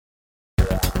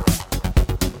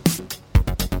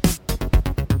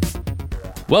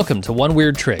Welcome to One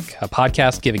Weird Trick, a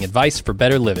podcast giving advice for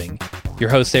better living. Your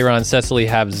hosts, Aaron and Cecily,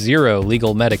 have zero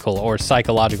legal, medical, or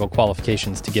psychological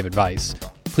qualifications to give advice.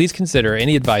 Please consider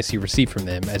any advice you receive from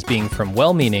them as being from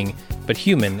well-meaning, but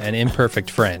human and imperfect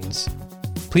friends.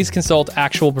 Please consult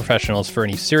actual professionals for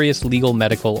any serious legal,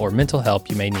 medical, or mental help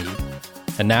you may need.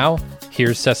 And now,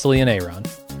 here's Cecily and Aaron.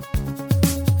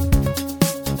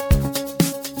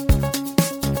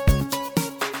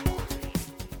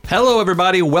 Hello,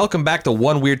 everybody. Welcome back to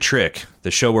One Weird Trick,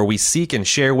 the show where we seek and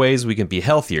share ways we can be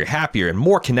healthier, happier, and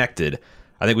more connected.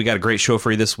 I think we got a great show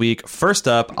for you this week. First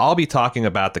up, I'll be talking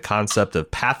about the concept of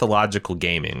pathological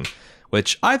gaming,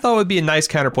 which I thought would be a nice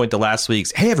counterpoint to last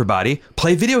week's, hey, everybody,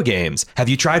 play video games. Have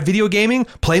you tried video gaming?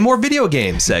 Play more video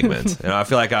games segment. I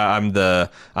feel like I'm the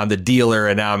dealer,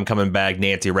 and now I'm coming back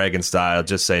Nancy Reagan style.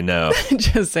 Just say no.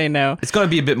 Just say no. It's going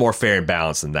to be a bit more fair and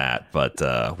balanced than that, but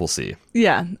we'll see.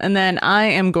 Yeah, and then I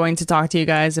am going to talk to you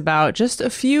guys about just a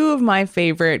few of my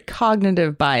favorite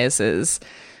cognitive biases.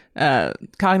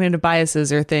 Cognitive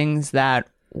biases are things that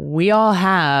we all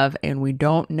have and we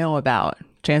don't know about.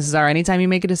 Chances are anytime you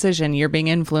make a decision, you're being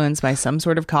influenced by some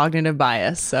sort of cognitive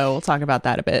bias. So we'll talk about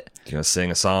that a bit. You know,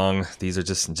 sing a song. These are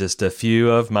just a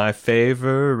few of my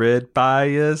favorite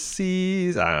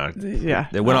biases. I don't know. Yeah.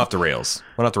 It went off the rails.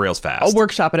 Went off the rails fast. I'll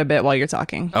workshop it a bit while you're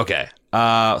talking. Okay.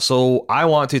 So I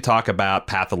want to talk about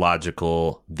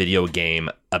pathological video game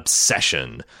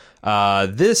obsession.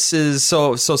 This is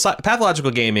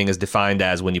pathological gaming is defined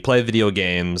as when you play video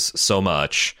games so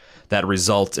much that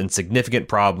results in significant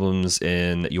problems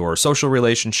in your social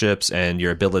relationships and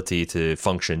your ability to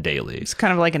function daily. It's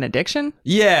kind of like an addiction?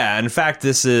 Yeah. In fact,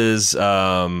 this is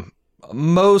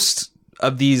most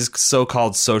of these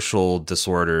so-called social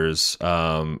disorders,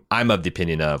 I'm of the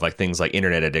opinion of, like things like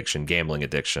internet addiction, gambling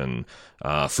addiction,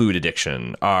 food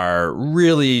addiction, are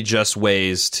really just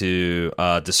ways to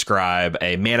describe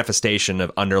a manifestation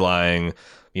of underlying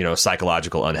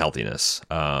psychological unhealthiness.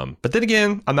 But then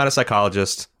again, I'm not a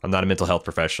psychologist. I'm not a mental health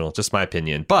professional, just my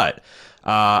opinion. But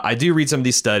I do read some of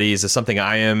these studies. It's something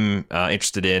I am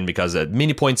interested in because at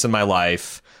many points in my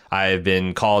life, I've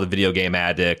been called a video game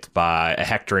addict by a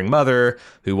hectoring mother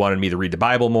who wanted me to read the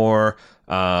Bible more,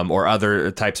 or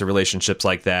other types of relationships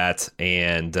like that.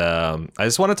 And I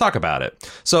just want to talk about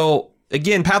it. So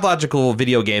again, pathological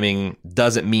video gaming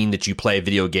doesn't mean that you play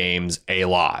video games a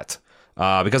lot.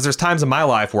 Because there's times in my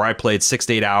life where I played 6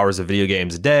 to 8 hours of video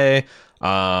games a day,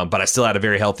 but I still had a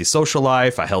very healthy social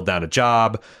life. I held down a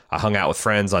job. I hung out with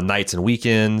friends on nights and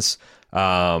weekends.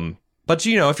 But,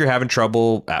 if you're having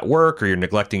trouble at work or you're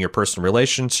neglecting your personal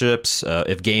relationships,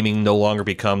 if gaming no longer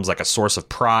becomes like a source of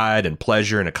pride and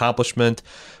pleasure and accomplishment,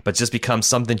 but just becomes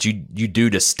something you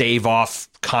do to stave off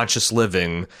conscious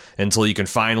living until you can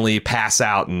finally pass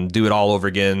out and do it all over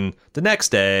again the next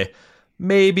day,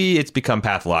 maybe it's become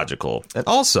pathological. And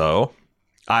also,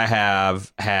 I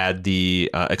have had the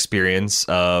experience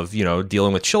of,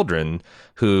 dealing with children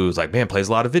who's like, man, plays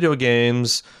a lot of video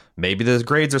games. Maybe the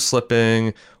grades are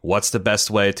slipping. What's the best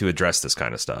way to address this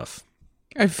kind of stuff?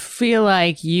 I feel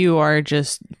like you are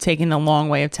just taking the long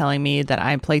way of telling me that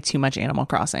I play too much Animal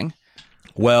Crossing.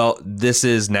 Well, this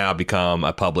has now become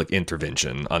a public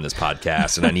intervention on this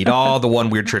podcast, and I need all the One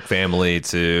Weird Trick family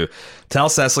to tell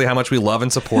Cecily how much we love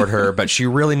and support her, but she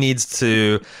really needs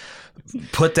to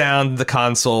put down the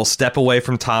console, step away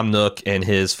from Tom Nook and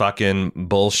his fucking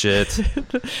bullshit.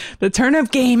 The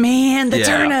turnip game, man. The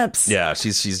turnips. Yeah,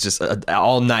 she's just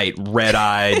all night,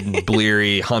 red-eyed,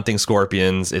 bleary, hunting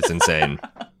scorpions. It's insane.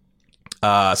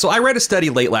 So I read a study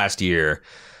late last year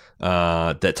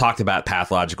that talked about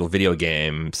pathological video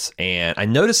games, and I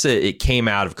noticed that it came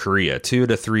out of Korea. 2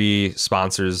 to 3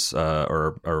 sponsors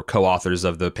or co-authors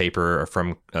of the paper are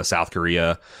from South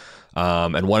Korea,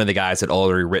 and one of the guys had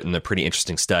already written a pretty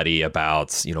interesting study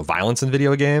about violence in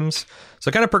video games. So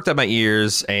it kind of perked up my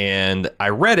ears, and I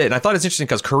read it, and I thought it's interesting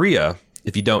because Korea,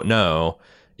 if you don't know,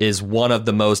 is one of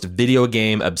the most video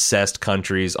game obsessed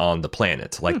countries on the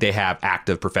planet. Like they have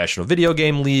active professional video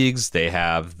game leagues. They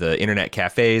have the internet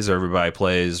cafes where everybody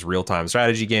plays real-time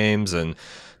strategy games. And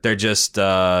they're just,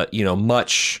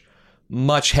 much,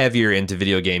 much heavier into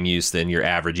video game use than your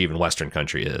average, even Western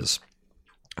country is.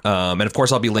 And of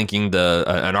course, I'll be linking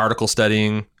an article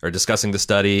studying or discussing the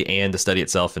study and the study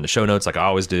itself in the show notes, like I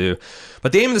always do.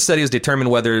 But the aim of the study is to determine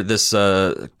whether this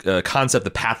concept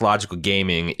of pathological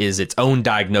gaming is its own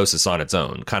diagnosis on its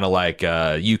own. Kind of like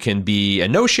you can be a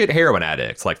no-shit heroin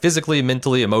addict, like physically,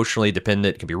 mentally, emotionally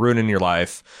dependent, can be ruining your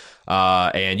life.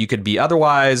 And you could be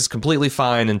otherwise completely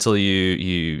fine until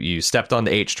you stepped on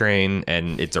the H train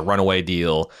and it's a runaway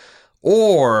deal.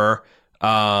 Or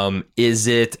Is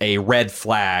it a red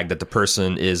flag that the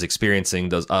person is experiencing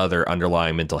those other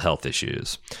underlying mental health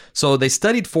issues? So they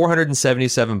studied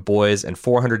 477 boys and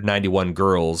 491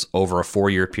 girls over a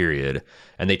 4-year period,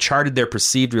 and they charted their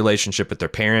perceived relationship with their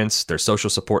parents, their social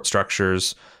support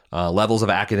structures, levels of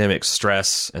academic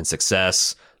stress and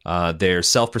success, their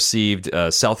self-perceived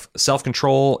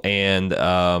self-control, and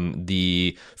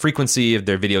the frequency of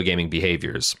their video gaming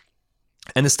behaviors.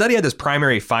 And the study had this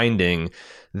primary finding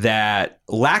that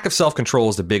lack of self-control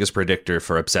is the biggest predictor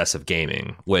for obsessive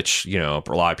gaming, which, you know,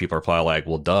 a lot of people are probably like,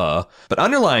 well, duh. But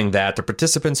underlying that, the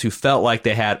participants who felt like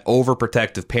they had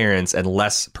overprotective parents and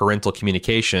less parental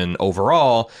communication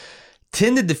overall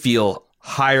tended to feel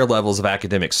higher levels of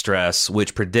academic stress,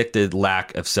 which predicted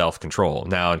lack of self-control.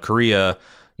 Now, in Korea,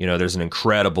 you know, there's an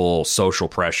incredible social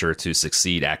pressure to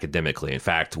succeed academically. In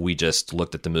fact, we just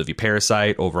looked at the movie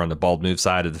Parasite over on the Bald Move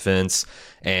side of the fence.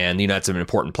 And, you know, that's an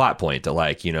important plot point that,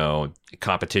 like, you know,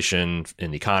 competition in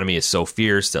the economy is so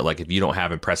fierce that, like, if you don't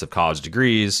have impressive college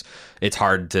degrees, it's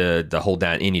hard to hold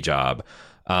down any job.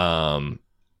 And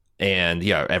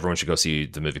yeah, everyone should go see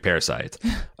the movie Parasite.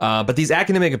 But these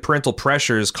academic and parental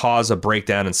pressures cause a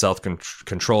breakdown in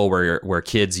self-control where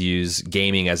kids use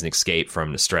gaming as an escape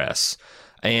from the stress.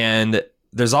 And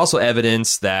there's also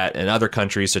evidence that in other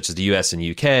countries, such as the US and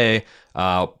UK,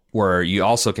 where you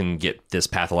also can get this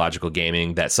pathological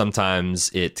gaming, that sometimes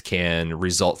it can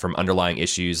result from underlying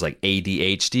issues like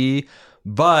ADHD,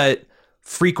 but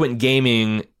frequent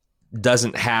gaming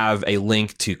doesn't have a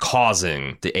link to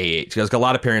causing the ADHD. Because a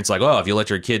lot of parents are like, oh, if you let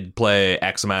your kid play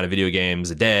X amount of video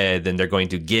games a day, then they're going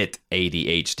to get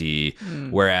ADHD.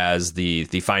 Whereas the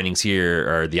findings here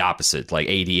are the opposite. Like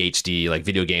ADHD, like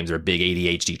video games are a big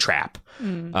ADHD trap.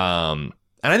 And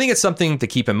I think it's something to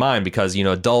keep in mind because, you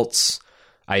know, adults,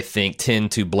 I think,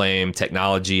 tend to blame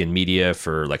technology and media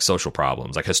for like social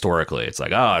problems. Like historically, it's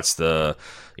like, oh, it's the,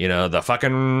 you know, the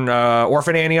fucking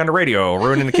orphan Annie on the radio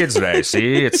ruining the kids today.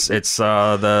 See, it's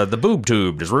the boob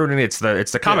tube is ruining it's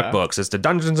the comic books, it's the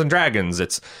Dungeons and Dragons.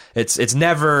 It's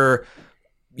never,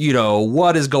 you know,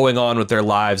 what is going on with their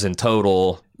lives in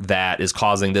total that is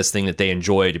causing this thing that they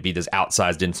enjoy to be this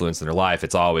outsized influence in their life.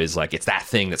 It's always like it's that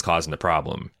thing that's causing the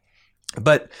problem.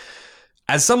 But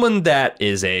as someone that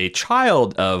is a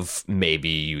child of maybe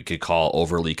you could call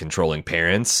overly controlling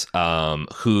parents,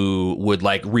 who would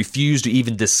like refuse to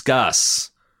even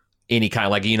discuss any kind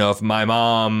of like, you know, if my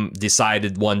mom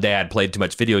decided one day I'd played too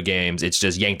much video games, it's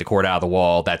just yank the cord out of the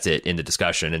wall. That's it, in the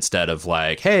discussion, instead of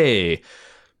like, hey,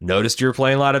 noticed you're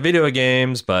playing a lot of video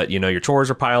games, but you know, your chores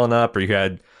are piling up, or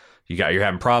you're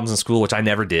having problems in school, which I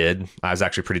never did. I was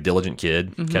actually a pretty diligent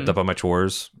kid, kept up on my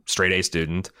chores, straight A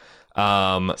student.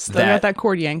 Still got that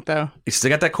cord yanked though. You still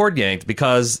got that cord yanked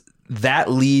because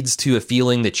that leads to a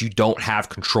feeling that you don't have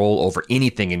control over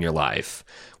anything in your life,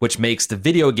 which makes the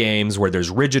video games where there's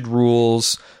rigid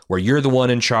rules, where you're the one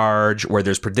in charge, where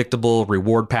there's predictable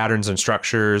reward patterns and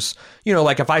structures. You know,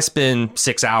 like if I spend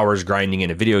 6 hours grinding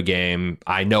in a video game,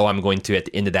 I know I'm going to, at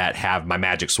the end of that, have my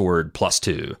magic sword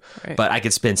 +2. Right. But I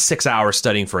could spend 6 hours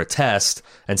studying for a test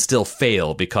and still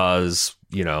fail because,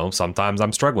 you know, sometimes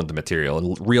I'm struggling with the material.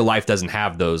 And real life doesn't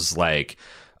have those like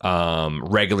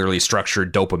regularly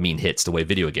structured dopamine hits the way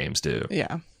video games do.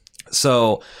 Yeah.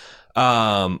 So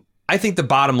I think the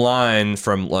bottom line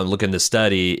from looking at the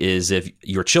study is if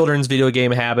your children's video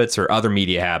game habits or other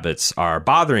media habits are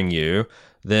bothering you,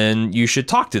 then you should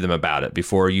talk to them about it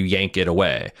before you yank it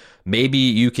away. Maybe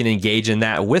you can engage in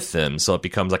that with them so it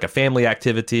becomes like a family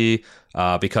activity,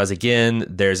 because again,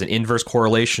 there's an inverse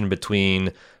correlation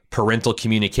between parental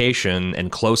communication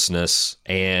and closeness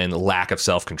and lack of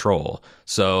self-control.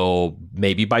 So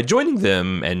maybe by joining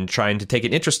them and trying to take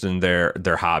an interest in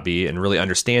their hobby and really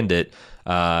understand it,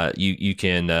 you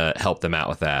can help them out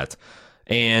with that.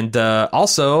 And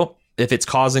also, if it's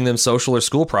causing them social or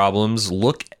school problems,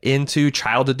 look into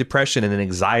childhood depression and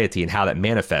anxiety and how that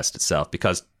manifests itself,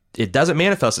 because it doesn't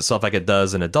manifest itself like it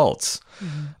does in adults.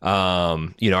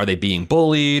 You know, are they being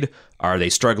bullied? Are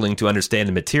they struggling to understand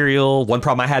the material? One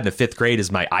problem I had in the 5th grade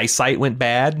is my eyesight went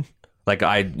bad. Like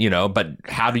but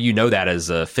how do you know that as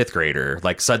a 5th grader?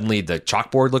 Like suddenly the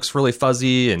chalkboard looks really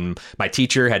fuzzy, and my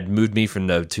teacher had moved me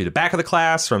to the back of the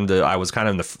class I was kind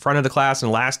of in the front of the class in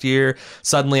last year.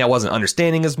 Suddenly I wasn't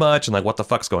understanding as much, and like, what the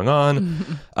fuck's going on?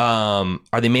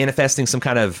 Are they manifesting some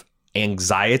kind of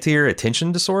anxiety or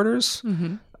attention disorders?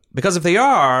 Because if they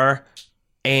are,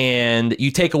 and you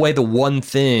take away the one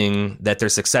thing that they're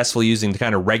successfully using to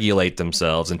kind of regulate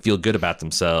themselves and feel good about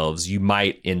themselves, you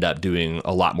might end up doing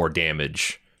a lot more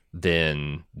damage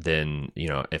than you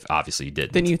know, if obviously you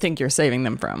didn't. Than you think you're saving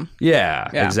them from.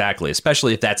 Yeah, exactly.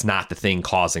 Especially if that's not the thing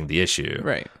causing the issue.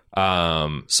 Right.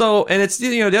 So, and it's,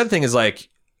 the other thing is like,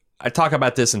 I talk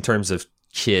about this in terms of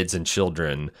kids and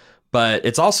children, but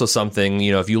it's also something,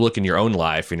 if you look in your own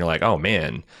life and you're like, oh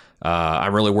man,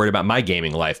 I'm really worried about my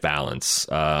gaming life balance.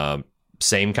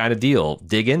 Same kind of deal.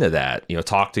 Dig into that,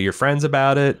 talk to your friends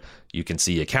about it. You can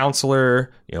see a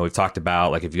counselor. We've talked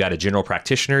about, like, if you got a general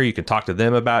practitioner, you can talk to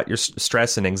them about your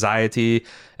stress and anxiety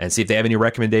and see if they have any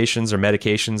recommendations or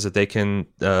medications that they can,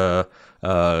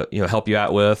 help you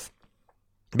out with.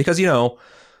 Because,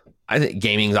 I think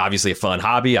gaming is obviously a fun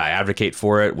hobby. I advocate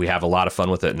for it. We have a lot of fun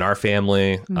with it in our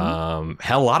family. Hell,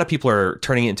 a lot of people are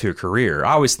turning it into a career.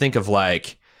 I always think of,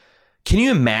 like, can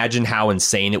you imagine how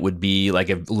insane it would be,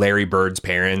 like, if Larry Bird's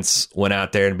parents went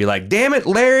out there and be like, damn it,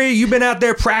 Larry, you've been out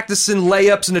there practicing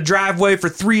layups in the driveway for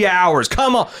 3 hours.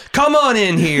 Come on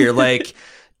in here. Like,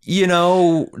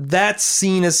 that's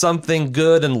seen as something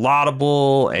good and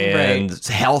laudable and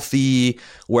healthy.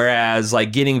 Whereas,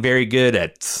 like, getting very good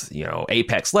at,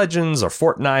 Apex Legends or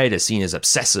Fortnite is seen as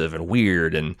obsessive and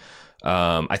weird. And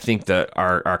I think that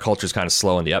our culture is kind of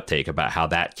slow in the uptake about how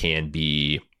that can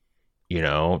be,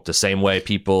 the same way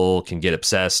people can get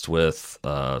obsessed with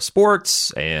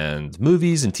sports and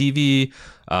movies and TV.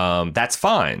 That's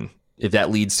fine. If that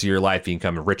leads to your life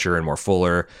becoming richer and more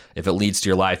fuller, if it leads to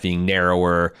your life being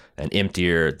narrower and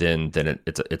emptier, then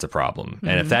it's a problem.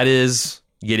 And if that is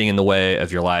getting in the way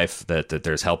of your life, that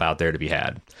there's help out there to be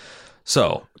had.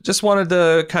 So just wanted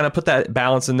to kind of put that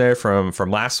balance in there from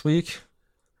last week.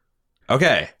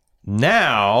 Okay,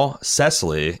 now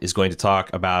Cecily is going to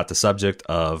talk about the subject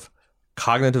of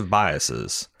cognitive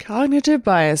biases. Cognitive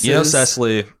biases.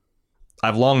 Cecily,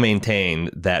 I've long maintained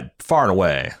that far and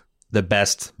away, the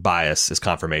best bias is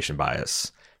confirmation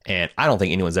bias. And I don't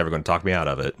think anyone's ever going to talk me out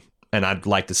of it. And I'd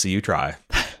like to see you try.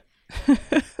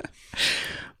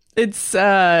 It's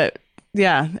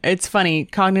funny.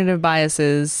 Cognitive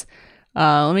biases.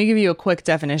 Let me give you a quick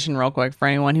definition real quick for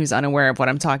anyone who's unaware of what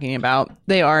I'm talking about.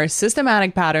 They are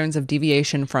systematic patterns of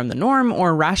deviation from the norm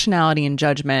or rationality and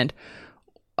judgment,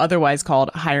 otherwise called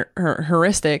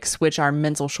heuristics, which are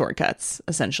mental shortcuts,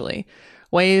 essentially.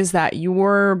 Ways that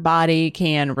your body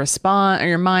can respond, or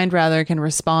your mind rather, can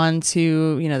respond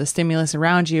to, the stimulus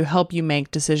around you, help you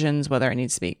make decisions, whether it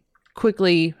needs to be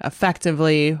quickly,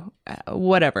 effectively,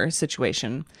 whatever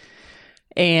situation.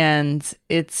 And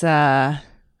it's, I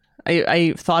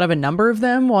thought of a number of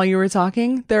them while you were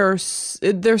talking. There's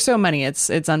so many. It's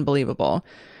unbelievable.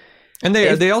 And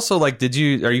they also, like, are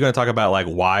you going to talk about, like,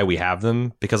 why we have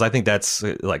them? Because I think that's,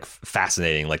 like,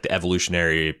 fascinating, like the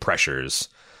evolutionary pressures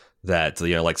that,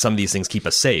 like, some of these things keep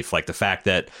us safe. Like the fact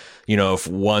that, if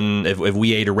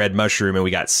we ate a red mushroom and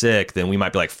we got sick, then we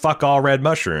might be like, fuck all red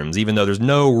mushrooms, even though there's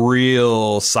no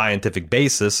real scientific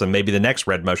basis, and maybe the next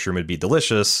red mushroom would be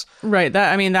delicious. Right.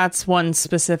 That's one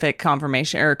specific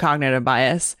confirmation or cognitive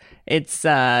bias. It's,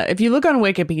 if you look on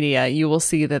Wikipedia, you will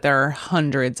see that there are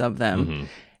hundreds of them. Mm-hmm.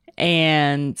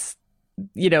 And,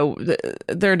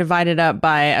 they're divided up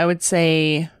by, I would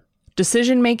say,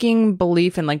 decision-making,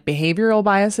 belief, and, like, behavioral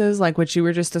biases, like what you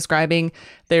were just describing.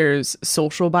 There's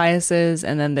social biases,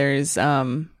 and then there's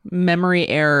memory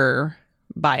error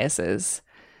biases.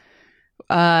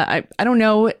 I don't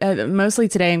know. Mostly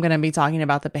today I'm going to be talking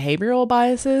about the behavioral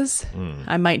biases.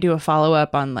 I might do a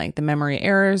follow-up on, like, the memory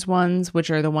errors ones, which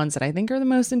are the ones that I think are the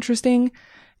most interesting,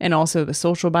 and also the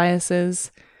social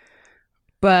biases.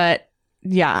 But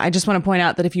yeah, I just want to point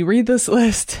out that if you read this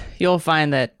list, you'll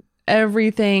find that every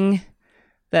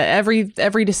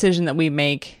decision that we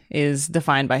make is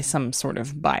defined by some sort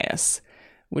of bias,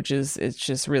 it's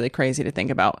just really crazy to think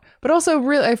about. But also,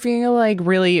 really, I feel like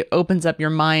really opens up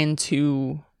your mind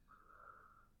to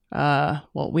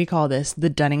what we call this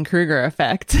the Dunning-Kruger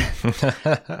effect,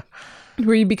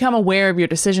 where you become aware of your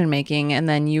decision making and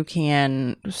then you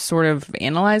can sort of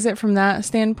analyze it from that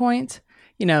standpoint.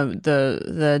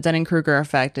 The Dunning-Kruger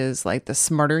effect is like, the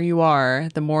smarter you are,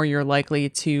 the more you're likely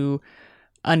to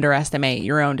underestimate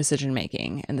your own decision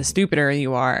making, and the stupider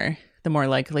you are, the more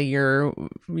likely you're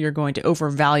going to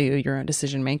overvalue your own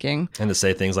decision making. And to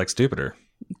say things like stupider.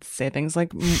 Say things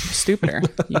like stupider.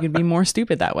 You could be more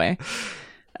stupid that way.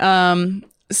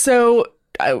 So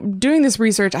doing this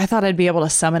research, I thought I'd be able to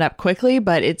sum it up quickly,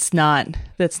 but that's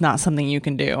not something you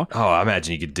can do. Oh, I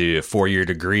imagine you could do a 4-year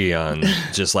degree on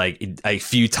just like a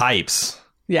few types.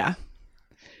 Yeah.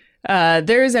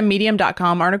 There's a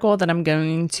medium.com article that I'm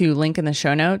going to link in the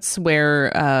show notes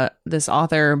where this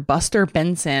author, Buster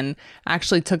Benson,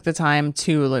 actually took the time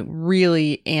to, like,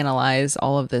 really analyze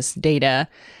all of this data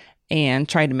and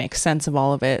try to make sense of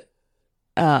all of it.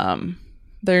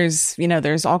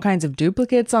 There's all kinds of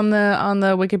duplicates on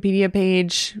the Wikipedia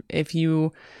page. If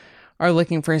you are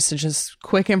looking for just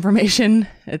quick information,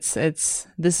 this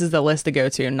is the list to go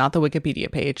to, not the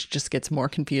Wikipedia page. It just gets more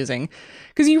confusing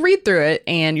because you read through it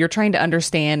and you're trying to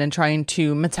understand and trying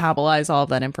to metabolize all of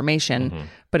that information,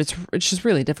 but it's just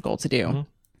really difficult to do.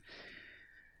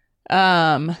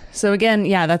 So again,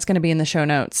 yeah, that's going to be in the show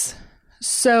notes.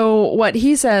 So what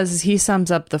he says is he sums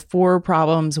up the 4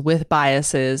 problems with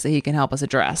biases that he can help us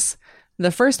address. The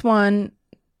first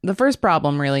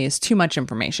problem really is too much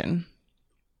information.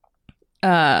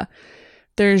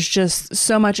 There's just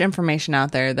so much information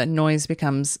out there that noise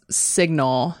becomes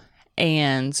signal,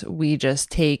 and we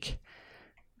just take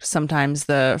sometimes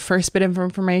the first bit of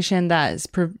information that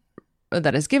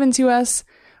is given to us,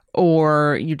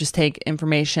 or you just take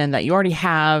information that you already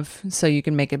have so you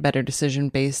can make a better decision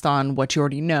based on what you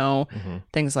already know,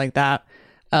 things like that.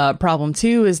 Problem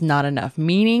 2 is not enough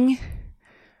meaning,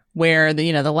 where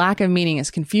the lack of meaning is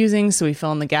confusing, so we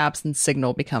fill in the gaps and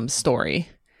signal becomes story.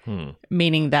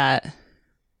 Meaning that,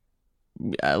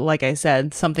 like I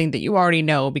said, something that you already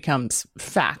know becomes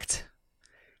fact.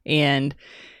 And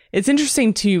it's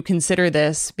interesting to consider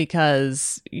this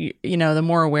because, the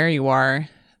more aware you are,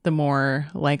 the more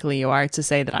likely you are to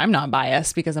say that I'm not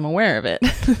biased because I'm aware of it.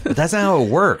 But that's not how it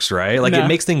works, right? Like, No. It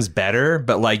makes things better,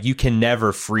 but like you can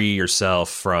never free yourself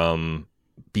from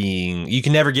you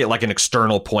can never get like an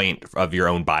external point of your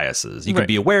own biases. You can Right.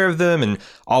 be aware of them and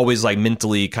always like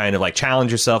mentally kind of like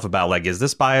challenge yourself about like, is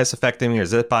this bias affecting me or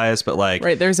is this bias? But like,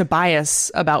 Right. There's a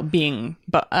bias about being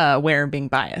aware of being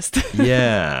biased.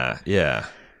 yeah.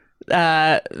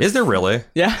 Is there really?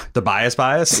 Yeah. The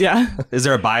bias? Yeah. Is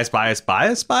there a bias?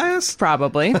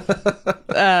 Probably.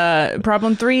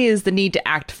 Problem 3 is the need to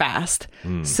act fast.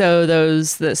 So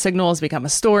the signals become a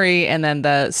story, and then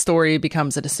the story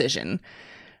becomes a decision.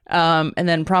 And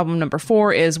then problem number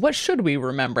 4 is, what should we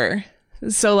remember?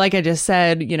 So like I just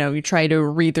said, you try to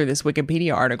read through this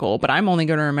Wikipedia article, but I'm only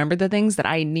going to remember the things that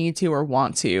I need to or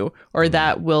want to, or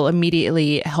that will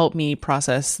immediately help me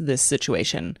process this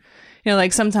situation.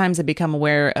 Like sometimes I become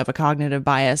aware of a cognitive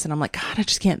bias and I'm like, God, I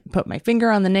just can't put my finger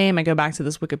on the name. I go back to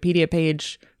this Wikipedia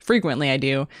page. Frequently I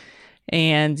do.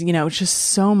 And, it's just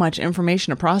so much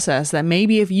information to process that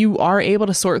maybe if you are able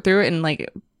to sort through it and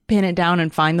like pin it down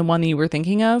and find the one that you were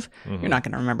thinking of, you're not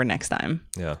going to remember next time.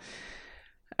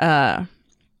 Yeah.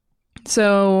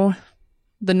 So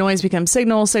the noise becomes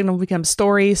signal becomes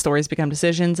story, stories become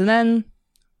decisions. And then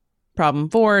problem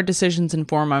 4, decisions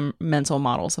inform our mental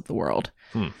models of the world.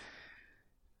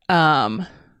 So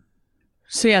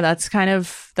yeah, that's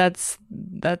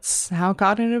how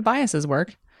cognitive biases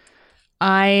work.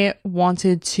 I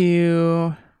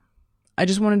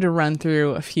just wanted to run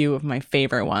through a few of my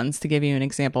favorite ones to give you an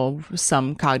example of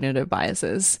some cognitive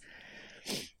biases.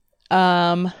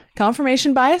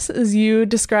 Confirmation bias, as you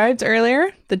described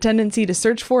earlier, the tendency to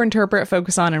search for, interpret,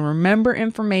 focus on, and remember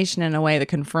information in a way that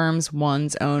confirms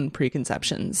one's own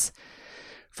preconceptions.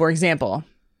 For example,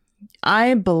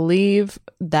 I believe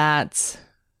that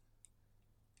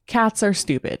cats are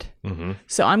stupid.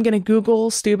 So I'm going to Google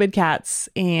stupid cats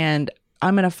and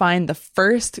I'm going to find the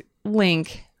first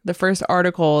link, the first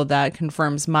article that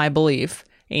confirms my belief.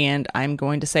 And I'm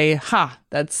going to say,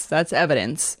 that's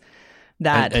evidence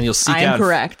that and you'll seek I am out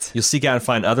correct. You'll seek out and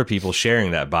find other people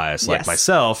sharing that bias, like Yes.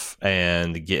 myself,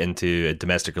 and get into a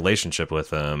domestic relationship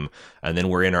with them. And then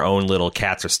we're in our own little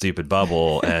cats are stupid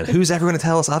bubble. And who's ever going to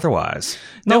tell us otherwise?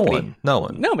 Nobody. No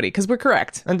one. Nobody, because we're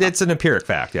correct. And it's an empiric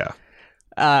fact, yeah.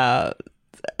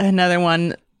 Another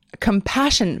one,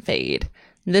 compassion fade.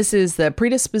 This is the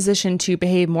predisposition to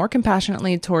behave more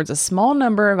compassionately towards a small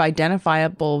number of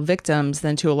identifiable victims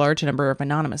than to a large number of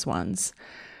anonymous ones.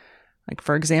 Like,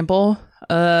 for example,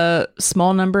 a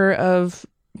small number of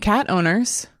cat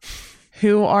owners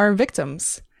who are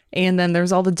victims. And then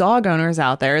there's all the dog owners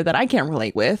out there that I can't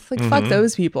relate with. Like, fuck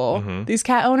those people. These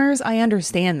cat owners, I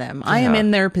understand them. I am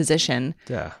in their position.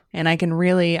 Yeah. And I can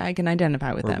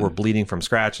identify with them. We're bleeding from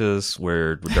scratches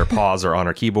where their paws are on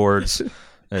our keyboards.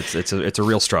 It's a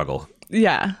real struggle.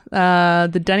 Yeah.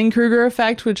 The Dunning-Kruger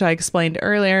effect, which I explained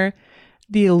earlier.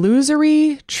 The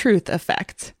illusory truth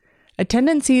effect. A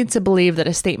tendency to believe that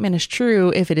a statement is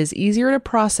true if it is easier to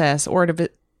process or if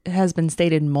it has been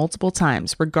stated multiple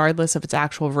times, regardless of its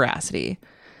actual veracity.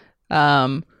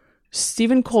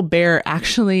 Stephen Colbert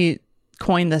actually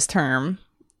coined this term,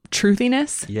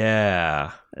 truthiness.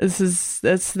 Yeah.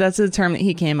 That's a term that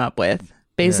he came up with.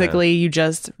 Basically, you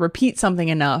just repeat something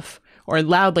enough or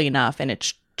loudly enough, and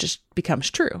it just becomes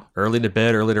true. Early to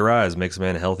bed, early to rise makes a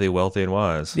man healthy, wealthy, and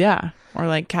wise. Yeah. Or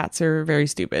like cats are very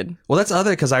stupid. Well, that's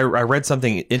other because I read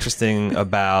something interesting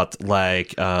about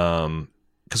like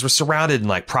because we're surrounded in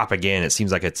like propaganda. It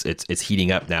seems like it's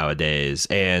heating up nowadays,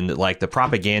 and like the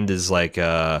propaganda is like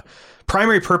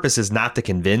primary purpose is not to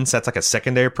convince. That's like a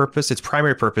secondary purpose. Its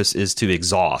primary purpose is to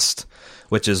exhaust,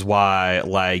 which is why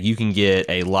like you can get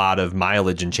a lot of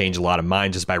mileage and change a lot of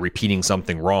mind just by repeating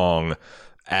something wrong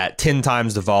at 10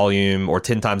 times the volume or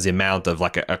 10 times the amount of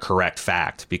like a correct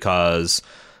fact, because,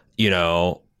 you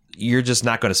know, you're just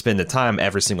not going to spend the time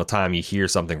every single time you hear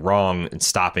something wrong and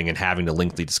stopping and having a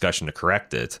lengthy discussion to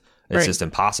correct it. It's Right. just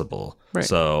impossible. Right.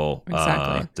 So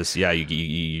Exactly.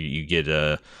 you get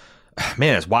a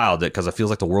man. It's wild because it feels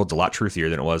like the world's a lot truthier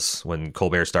than it was when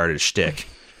Colbert started his shtick.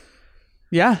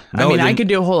 Yeah. No, I mean, it I didn't- could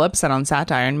do a whole episode on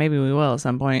satire, and maybe we will at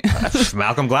some point.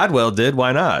 Malcolm Gladwell did.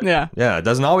 Why not? Yeah. Yeah. It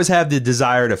doesn't always have the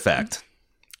desired effect.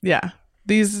 Yeah.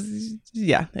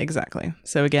 Yeah, exactly.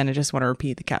 So again, I just want to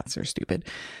repeat, the cats are stupid.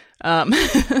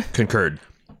 Concurred.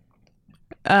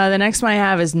 The next one I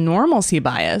have is normalcy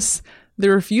bias, the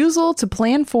refusal to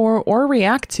plan for or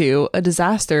react to a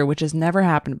disaster which has never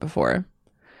happened before.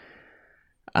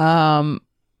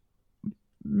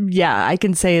 Yeah, I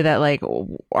can say that like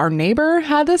our neighbor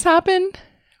had this happen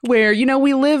where, you know,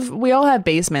 we all have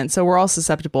basements, so we're all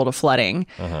susceptible to flooding.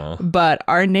 But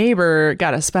our neighbor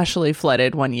got especially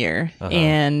flooded one year.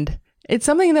 And it's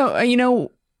something that, you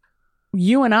know,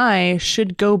 you and I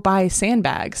should go buy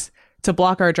sandbags to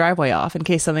block our driveway off in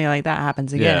case something like that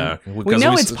happens again. Yeah, we because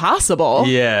know we it's s- possible.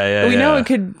 Yeah. We know it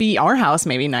could be our house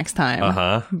maybe next time.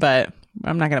 Uh-huh. But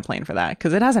I'm not going to plan for that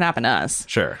because it hasn't happened to us.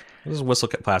 Sure. This is whistle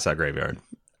past that graveyard.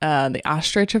 The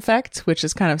ostrich effect, which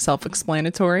is kind of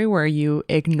self-explanatory, where you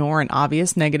ignore an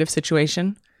obvious negative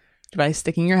situation by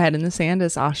sticking your head in the sand,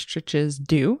 as ostriches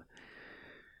do.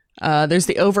 There's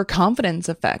the overconfidence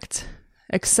effect,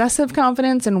 excessive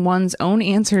confidence in one's own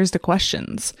answers to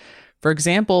questions. For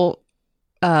example,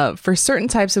 for certain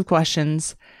types of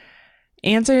questions,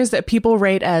 answers that people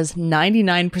rate as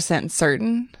 99%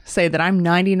 certain, say that I'm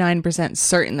 99%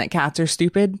 certain that cats are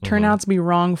stupid, turn out to be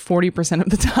wrong 40% of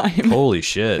the time. Holy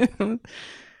shit.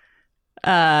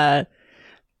 The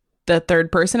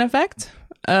third person effect,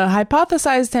 a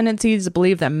hypothesized tendency to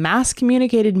believe that mass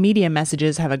communicated media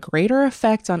messages have a greater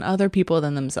effect on other people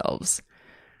than themselves.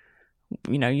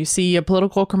 You know, you see a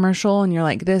political commercial and you're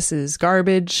like, this is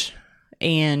garbage,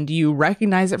 and you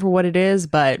recognize it for what it is,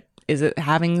 but is it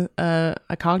having a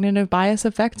cognitive bias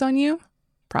effect on you?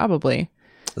 Probably.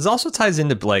 This also ties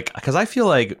into like, because I feel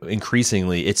like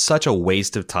increasingly it's such a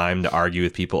waste of time to argue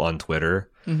with people on Twitter,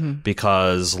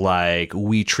 because like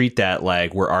we treat that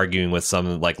like we're arguing with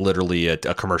some like literally a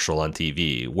commercial on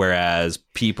TV, whereas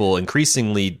people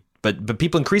increasingly, but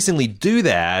people increasingly do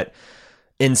that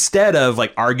instead of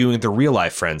like arguing with their real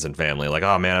life friends and family. Like,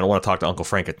 oh man, I don't want to talk to Uncle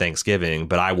Frank at Thanksgiving,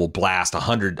 but I will blast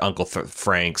 100 Uncle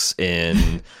Franks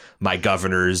in my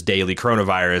governor's daily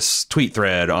coronavirus tweet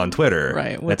thread on Twitter.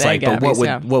 Right, with It's like, egg but abbeys,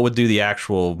 yeah. what would do the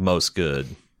actual most good?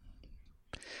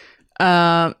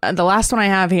 The last one I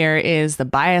have here is the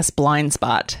bias blind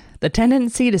spot. The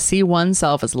tendency to see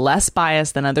oneself as less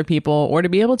biased than other people, or to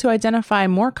be able to identify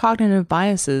more cognitive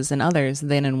biases in others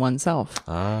than in oneself.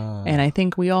 And I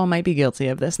think we all might be guilty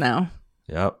of this now.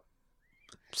 Yep.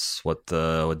 It's what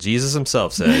Jesus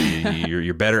himself said.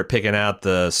 You're better at picking out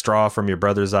the straw from your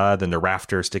brother's eye than the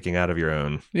rafter sticking out of your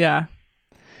own. Yeah.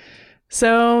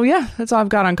 So yeah, that's all I've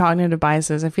got on cognitive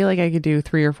biases. I feel like I could do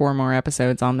 3 or 4 more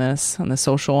episodes on this, on the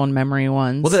social and memory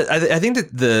ones. Well, I think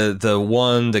that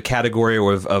the category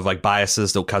of like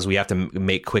biases, because we have to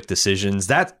make quick decisions,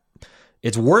 that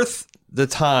it's worth the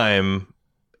time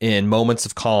in moments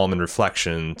of calm and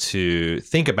reflection to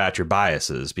think about your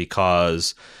biases,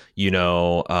 because, you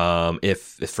know, if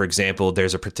for example,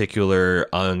 there's a particular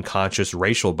unconscious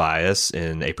racial bias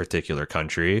in a particular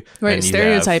country. Right, and you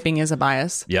stereotyping is a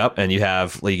bias. Yep, and you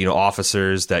have, like, you know,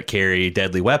 officers that carry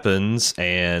deadly weapons,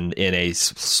 and in a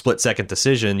split-second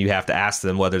decision, you have to ask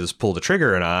them whether to pull the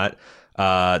trigger or not.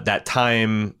 That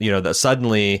time, you know, that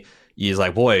suddenly he's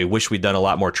like, boy, wish we'd done a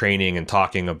lot more training and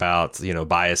talking about, you know,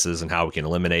 biases and how we can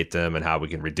eliminate them and how we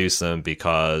can reduce them,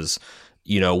 because,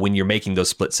 you know, when you're making those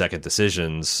split-second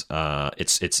decisions,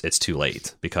 it's too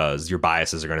late, because your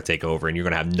biases are going to take over and you're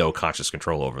going to have no conscious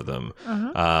control over them.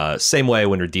 Same way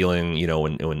when we're dealing, you know,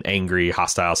 in angry,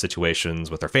 hostile situations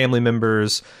with our family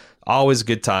members, always a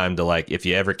good time to, like, if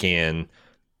you ever can,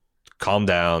 calm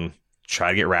down, try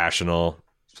to get rational,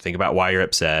 think about why you're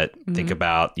upset, think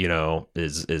about, you know,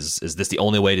 is this the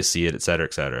only way to see it, et cetera,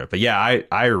 et cetera. But yeah,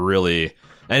 I really,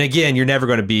 and again, you're never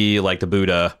going to be like the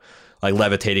Buddha, like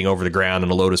levitating over the ground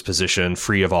in a lotus position,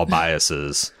 free of all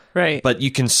biases. Right. But you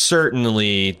can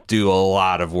certainly do a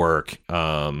lot of work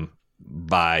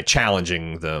by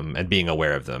challenging them and being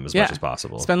aware of them as much as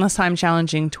possible. Spend less time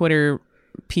challenging Twitter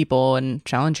people and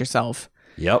challenge yourself.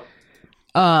 Yep.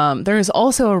 There's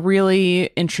also a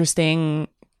really interesting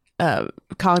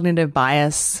cognitive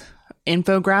bias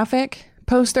infographic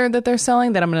poster that they're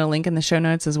selling that I'm going to link in the show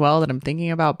notes as well that I'm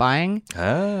thinking about buying.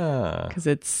 Because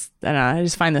I don't know, I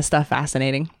just find this stuff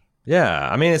fascinating. Yeah,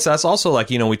 I mean, that's also like,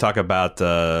 we talk about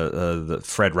the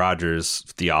Fred Rogers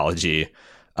theology.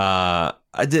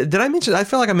 Did I mention? I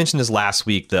feel like I mentioned this last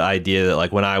week. The idea that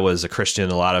like when I was a Christian,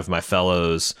 a lot of my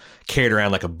fellows carried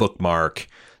around like a bookmark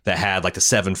that had like the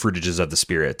 7 fruitages of the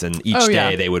Spirit, and each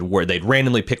day they'd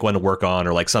randomly pick one to work on,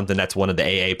 or like something that's one of the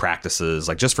AA practices.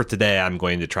 Like just for today, I'm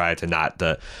going to try to not.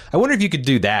 I wonder if you could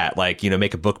do that, like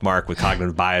make a bookmark with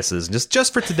cognitive biases, and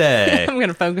just for today, I'm going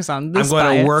to focus on this. I'm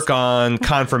going to work on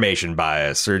confirmation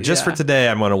bias, or just for today,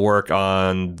 I'm going to work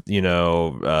on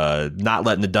not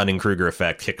letting the Dunning-Kruger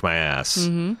effect kick my ass.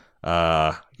 Mm-hmm.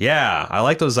 Yeah, I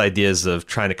like those ideas of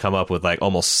trying to come up with like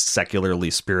almost secularly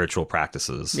spiritual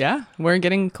practices. Yeah, we're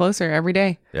getting closer every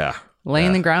day. Yeah.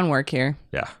 Laying the groundwork here.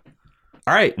 Yeah.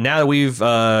 All right, now that we've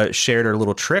shared our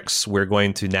little tricks, we're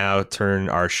going to now turn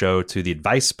our show to the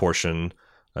advice portion,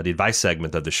 the advice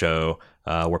segment of the show,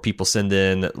 where people send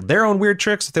in their own weird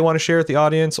tricks that they want to share with the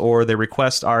audience, or they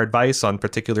request our advice on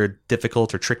particular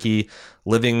difficult or tricky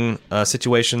living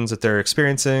situations that they're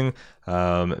experiencing.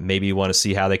 Maybe you want to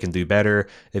see how they can do better.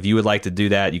 If you would like to do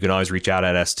that, you can always reach out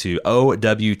at us to OWT,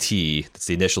 that's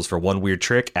the initials for One Weird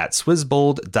Trick, at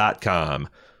swizzbold.com.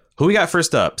 Who we got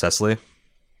first up, Cecily?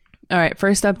 All right,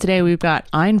 first up today, we've got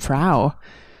Ein Frau.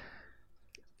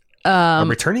 A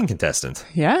returning contestant.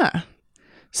 Yeah.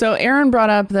 So Aaron brought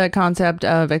up the concept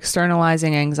of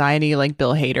externalizing anxiety like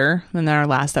Bill Hader in our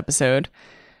last episode.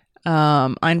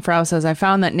 Ein Frau says, I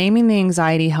found that naming the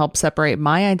anxiety helps separate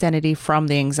my identity from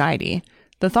the anxiety.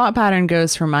 The thought pattern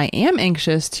goes from I am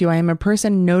anxious to I am a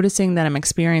person noticing that I'm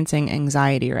experiencing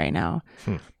anxiety right now.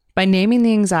 By naming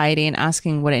the anxiety and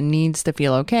asking what it needs to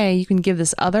feel okay, you can give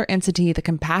this other entity the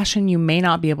compassion you may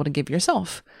not be able to give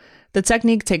yourself. The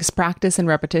technique takes practice and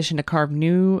repetition to carve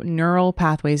new neural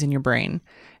pathways in your brain.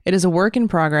 It is a work in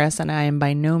progress, and I am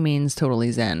by no means totally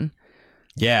zen.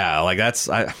 Yeah, like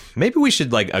maybe we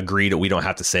should like agree that we don't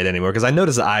have to say that anymore, because I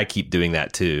notice that I keep doing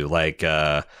that too. Like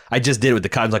I just did it with the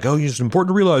cotton, like, oh, it's important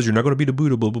to realize you're not going to be the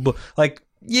Buddha, blah, blah, blah. Like,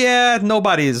 yeah,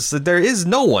 there is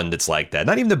no one that's like that.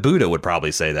 Not even the Buddha would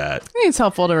probably say that. I think it's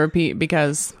helpful to repeat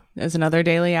because it's another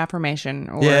daily affirmation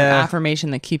or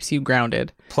affirmation that keeps you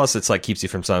grounded. Plus, it's like keeps you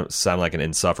from sounding like an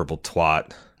insufferable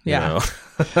twat. Yeah.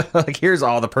 Like, here's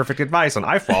all the perfect advice, and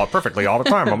I follow it perfectly all the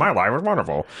time, but my life is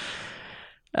wonderful.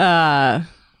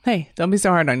 Hey, don't be so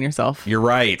hard on yourself. You're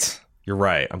right.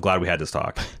 I'm glad we had this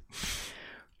talk.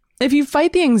 If you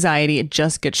fight the anxiety, it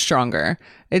just gets stronger.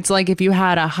 It's like if you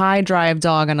had a high drive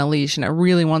dog on a leash and it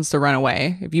really wants to run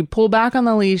away. If you pull back on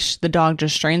the leash, the dog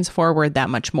just strains forward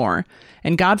that much more.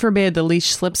 And God forbid the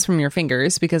leash slips from your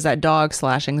fingers, because that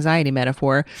dog/anxiety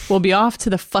metaphor will be off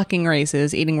to the fucking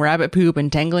races, eating rabbit poop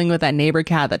and tangling with that neighbor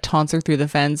cat that taunts her through the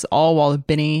fence, all while the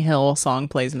Benny Hill song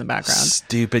plays in the background.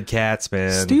 Stupid cats,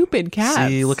 man. Stupid cats.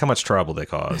 See, look how much trouble they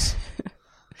cause.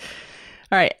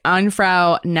 All right, Ein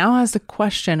Frau now has the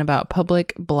question about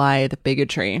public blithe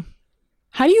bigotry.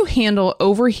 How do you handle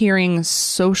overhearing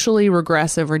socially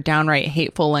regressive or downright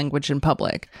hateful language in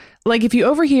public? Like if you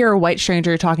overhear a white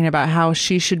stranger talking about how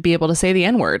she should be able to say the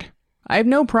N-word. I have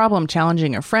no problem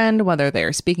challenging a friend, whether they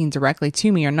are speaking directly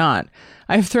to me or not.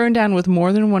 I've thrown down with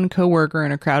more than one coworker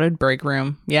in a crowded break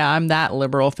room. Yeah, I'm that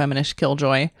liberal feminist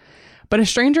killjoy. But a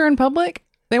stranger in public?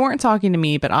 They weren't talking to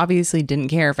me, but obviously didn't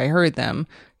care if I heard them.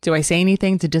 Do I say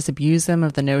anything to disabuse them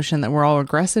of the notion that we're all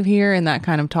aggressive here and that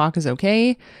kind of talk is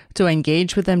okay? Do I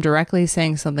engage with them directly,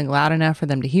 saying something loud enough for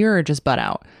them to hear, or just butt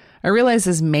out? I realize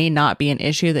this may not be an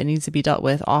issue that needs to be dealt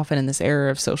with often in this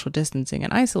era of social distancing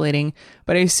and isolating,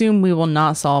 but I assume we will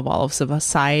not solve all of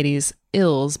society's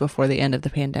ills before the end of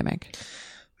the pandemic.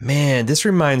 Man, this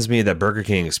reminds me of that Burger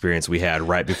King experience we had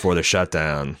right before the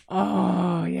shutdown.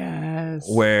 Oh, yes.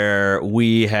 Where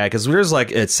we had, because there's like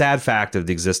a sad fact of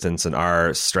the existence in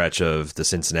our stretch of the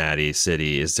Cincinnati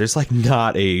city is there's like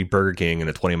not a Burger King in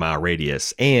a 20-mile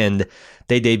radius. And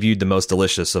they debuted the most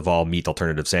delicious of all meat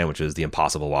alternative sandwiches, the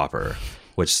Impossible Whopper,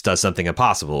 which does something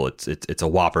impossible. It's a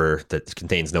Whopper that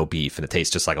contains no beef and it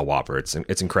tastes just like a Whopper.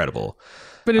 It's incredible.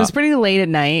 But it was pretty late at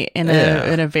night in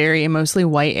a very mostly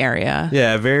white area.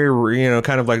 Yeah, very,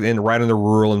 kind of like right in the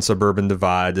rural and suburban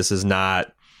divide. This is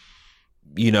not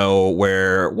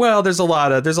where, well, there's a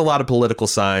lot of political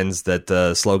signs that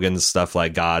the slogans, stuff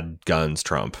like God, guns,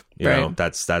 Trump, Right.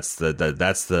 that's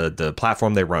the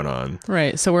platform they run on.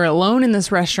 Right. So we're alone in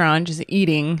this restaurant just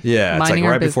eating. Yeah, it's like minding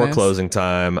our right before business. closing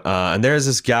time. And there's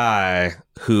this guy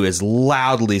who is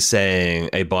loudly saying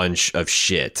a bunch of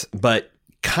shit, but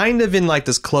kind of in like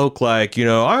this cloak, like,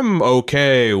 I'm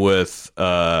okay with,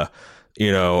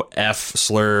 F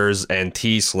slurs and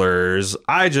T slurs.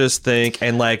 I just think,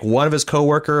 and like one of his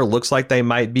coworker looks like they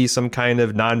might be some kind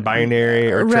of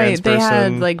non-binary or trans Right. They person.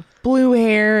 had like blue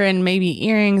hair and maybe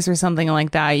earrings or something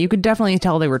like that. You could definitely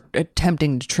tell they were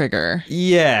attempting to trigger.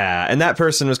 Yeah, and that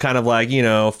person was kind of like,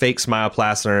 fake smile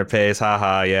plastered on her face,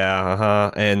 haha, yeah,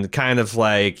 uh-huh, and kind of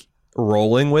like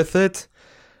rolling with it.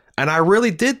 And I really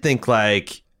did think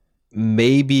like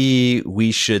maybe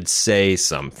we should say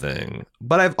something.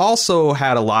 But I've also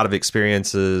had a lot of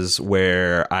experiences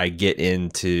where I get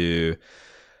into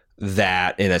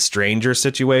that in a stranger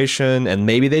situation, and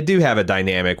maybe they do have a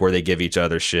dynamic where they give each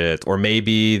other shit, or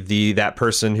maybe that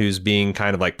person who's being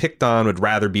kind of like picked on would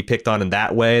rather be picked on in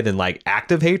that way than like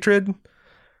active hatred,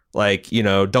 like,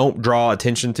 don't draw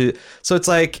attention to. So it's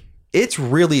like, it's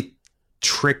really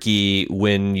tricky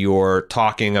when you're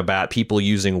talking about people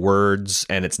using words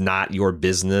and it's not your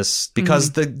business,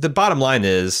 because the bottom line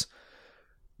is,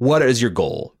 what is your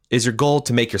goal? Is your goal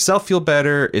to make yourself feel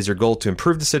better? Is your goal to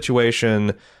improve the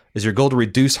situation? Is your goal to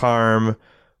reduce harm?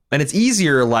 And it's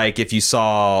easier like if you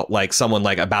saw like someone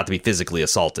like about to be physically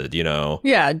assaulted,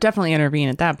 Yeah, definitely intervene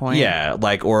at that point. Yeah,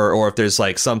 like or if there's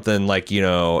like something like,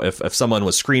 if someone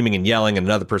was screaming and yelling and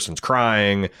another person's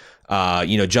crying,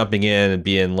 jumping in and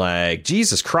being like,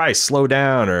 Jesus Christ, slow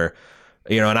down, or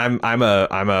and I'm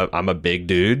a big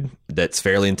dude that's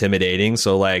fairly intimidating,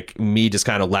 so like me just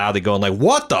kind of loudly going like,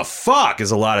 what the fuck,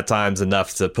 is a lot of times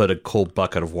enough to put a cold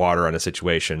bucket of water on a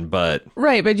situation. But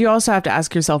Right, but you also have to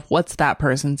ask yourself, what's that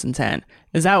person's intent?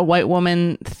 Is that white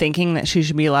woman thinking that she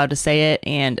should be allowed to say it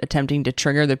and attempting to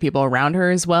trigger the people around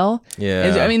her as well?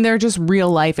 Yeah. They're just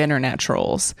real life internet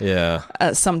trolls. yeah,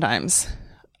 Sometimes.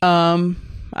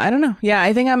 I don't know. Yeah,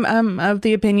 I think I'm of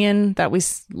the opinion that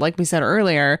like we said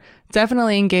earlier,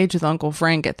 definitely engage with Uncle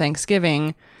Frank at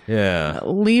Thanksgiving. yeah,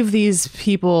 Leave these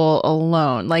people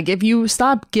alone. Like, if you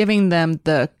stop giving them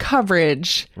the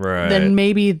coverage, Right. then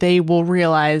maybe they will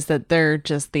realize that they're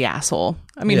just the asshole.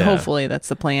 I mean, Yeah. hopefully that's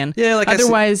the plan. Yeah, like I said-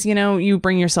 otherwise, you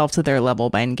bring yourself to their level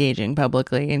by engaging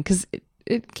publicly, and because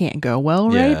it can't go well,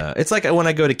 right? yeah. It's like when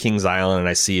I go to Kings Island and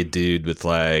I see a dude with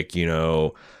like,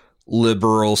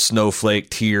 liberal snowflake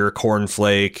tier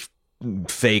cornflake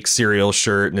fake cereal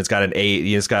shirt, and it's got a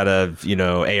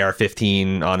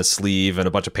AR-15 on his sleeve and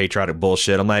a bunch of patriotic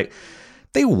bullshit. I'm like,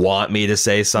 they want me to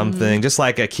say something, just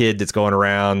like a kid that's going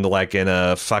around like in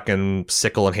a fucking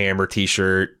sickle and hammer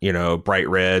t-shirt, bright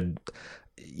red.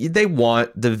 They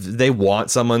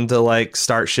want someone to like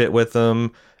start shit with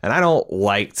them. And I don't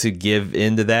like to give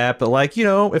into that, but like,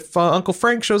 if Uncle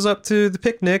Frank shows up to the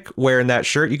picnic wearing that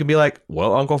shirt, you can be like,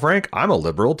 well, Uncle Frank, I'm a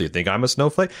liberal. Do you think I'm a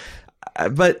snowflake?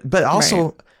 But also,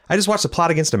 Right. I just watched The Plot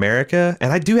Against America,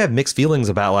 and I do have mixed feelings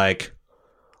about like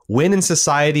when in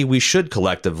society we should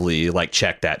collectively like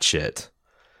check that shit.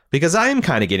 Because I am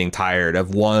kind of getting tired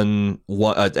of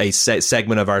a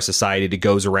segment of our society that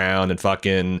goes around and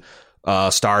fucking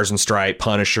Stars and Stripe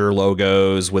Punisher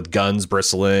logos with guns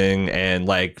bristling and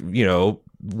like,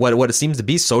 what it seems to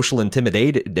be social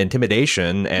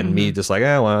intimidation, and me just like,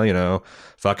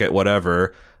 fuck it,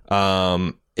 whatever.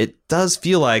 It does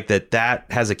feel like that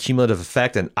has a cumulative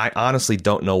effect, and I honestly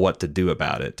don't know what to do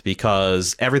about it,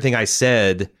 because everything I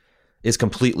said is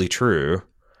completely true.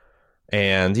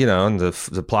 And, in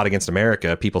the Plot Against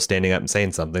America, people standing up and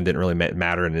saying something didn't really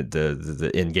matter in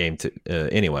the end game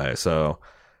anyway. So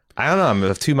I don't know. I'm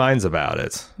of two minds about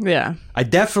it. Yeah. I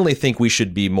definitely think we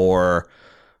should be more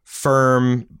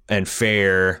firm and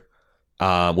fair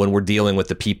when we're dealing with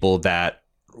the people that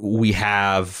we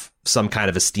have some kind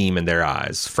of esteem in their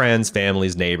eyes. Friends,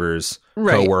 families, neighbors,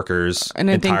 Right. co-workers, And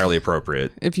I think- entirely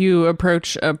appropriate. If you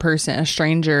approach a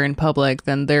stranger in public,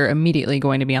 then they're immediately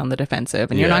going to be on the defensive,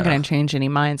 and you're not Yeah. going to change any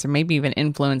minds or maybe even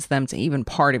influence them to even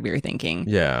part of your thinking.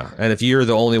 Yeah. And if you're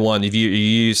the only one, if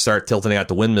you start tilting out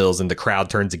the windmills and the crowd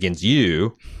turns against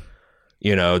you,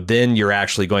 then you're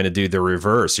actually going to do the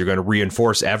reverse. You're going to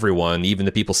reinforce everyone, even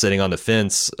the people sitting on the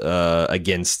fence,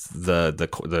 against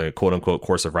the quote unquote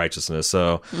course of righteousness.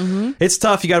 So it's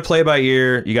tough. You got to play by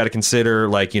ear. You got to consider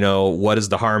like, what is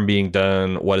the harm being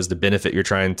done? What is the benefit you're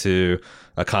trying to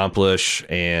accomplish?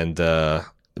 And,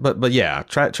 but yeah,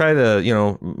 try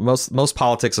to, most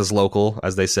politics is local,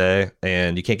 as they say,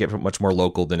 and you can't get much more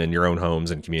local than in your own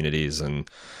homes and communities. And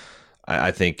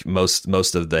I think most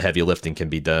of the heavy lifting can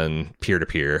be done peer to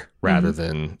peer rather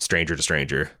than stranger to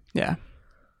stranger. Yeah.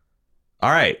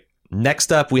 All right.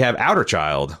 Next up, we have Outer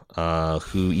Child,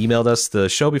 who emailed us the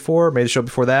show before, made the show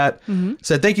before that.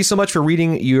 Said, thank you so much for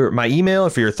reading my email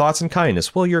and for your thoughts and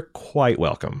kindness. Well, you're quite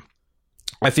welcome.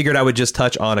 I figured I would just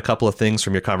touch on a couple of things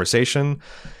from your conversation.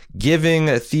 Giving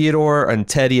Theodore and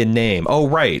Teddy a name. Oh,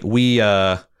 right.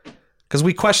 Because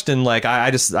we questioned, like, I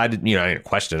didn't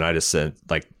question. I just said,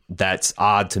 like, that's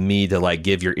odd to me to, like,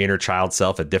 give your inner child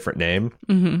self a different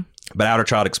name. But Outer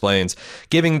Child explains,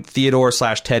 giving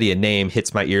Theodore/Teddy a name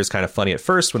hits my ears kind of funny at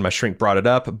first when my shrink brought it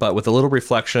up, but with a little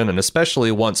reflection and especially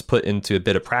once put into a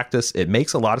bit of practice, it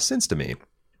makes a lot of sense to me.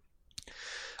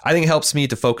 I think it helps me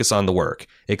to focus on the work.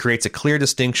 It creates a clear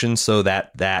distinction so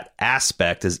that that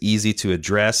aspect is easy to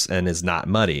address and is not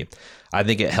muddy. I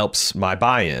think it helps my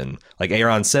buy-in. Like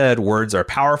Aaron said, words are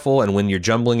powerful, and when you're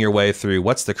jumbling your way through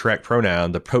what's the correct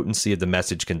pronoun, the potency of the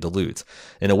message can dilute.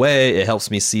 In a way, it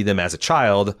helps me see them as a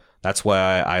child. That's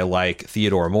why I like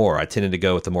Theodore more. I tended to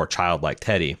go with the more childlike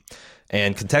Teddy.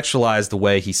 And contextualize the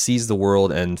way he sees the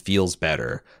world and feels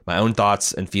better. My own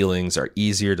thoughts and feelings are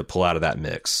easier to pull out of that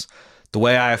mix. The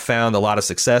way I have found a lot of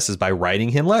success is by writing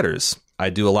him letters. I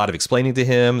do a lot of explaining to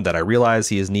him that I realize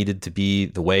he is needed to be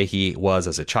the way he was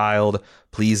as a child,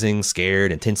 pleasing,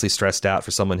 scared, intensely stressed out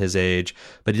for someone his age,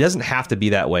 but he doesn't have to be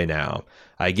that way now.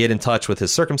 I get in touch with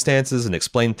his circumstances and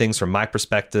explain things from my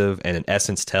perspective and in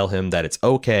essence tell him that it's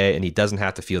okay and he doesn't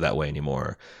have to feel that way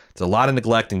anymore. There's a lot of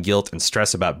neglect and guilt and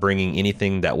stress about bringing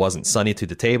anything that wasn't sunny to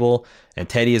the table, and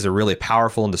Teddy is a really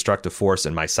powerful and destructive force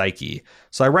in my psyche.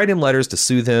 So I write him letters to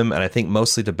soothe him, and I think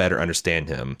mostly to better understand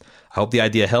him. I hope the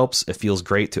idea helps. It feels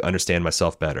great to understand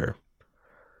myself better.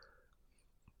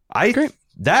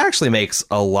 That actually makes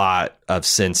a lot of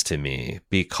sense to me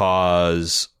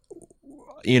because,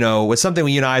 you know, with something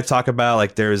you and I talk about,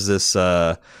 like there's this,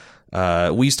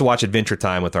 we used to watch Adventure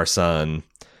Time with our son.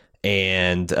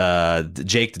 And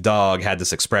Jake the dog had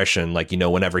this expression, like, you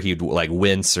know, whenever he'd like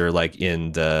wince or like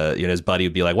his buddy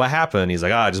would be like, what happened? He's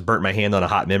like, I just burnt my hand on a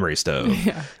hot memory stove.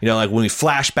 Yeah. You know, like when we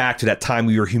flash back to that time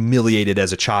we were humiliated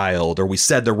as a child or we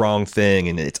said the wrong thing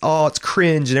and it's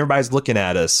cringe and everybody's looking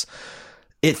at us.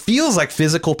 It feels like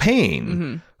physical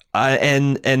pain.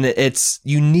 And it's,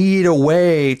 you need a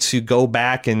way to go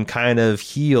back and kind of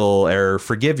heal or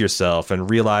forgive yourself and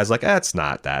realize like, it's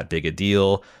not that big a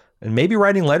deal. And maybe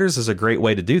writing letters is a great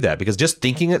way to do that because just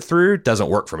thinking it through doesn't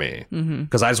work for me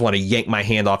because I just want to yank my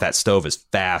hand off that stove as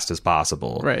fast as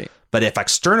possible. Right. But if I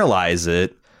externalize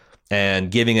it and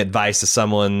giving advice to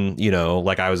someone, you know,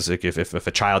 like I was, like if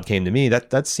a child came to me,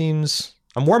 that seems,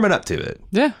 I'm warming up to it.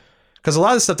 Yeah. Because a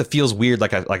lot of the stuff that feels weird,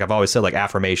 like I've always said, like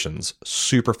affirmations,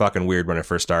 super fucking weird when I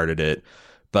first started it,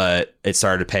 but it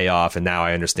started to pay off and now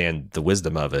I understand the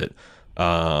wisdom of it.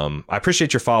 I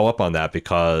appreciate your follow up on that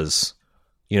because,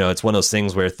 you know, it's one of those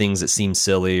things where things that seem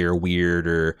silly or weird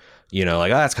or, you know,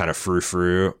 like, that's kind of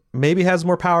frou-frou, maybe has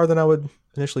more power than I would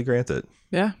initially grant it.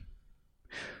 Yeah.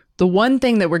 The one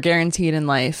thing that we're guaranteed in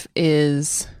life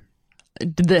is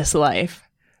this life.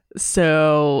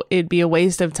 So it'd be a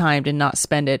waste of time to not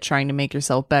spend it trying to make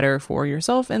yourself better for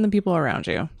yourself and the people around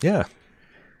you. Yeah.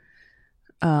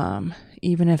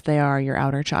 Even if they are your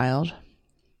outer child.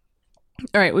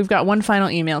 All right. We've got one final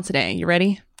email today. You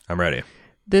ready? I'm ready.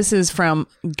 This is from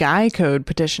Guy Code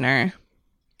Petitioner.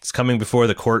 It's coming before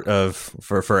the court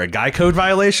for a Guy Code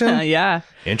violation? Yeah.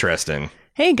 Interesting.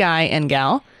 Hey, guy and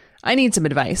gal. I need some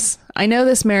advice. I know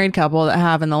this married couple that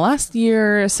have in the last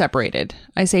year separated.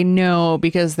 I say no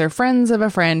because they're friends of a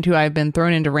friend who I've been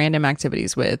thrown into random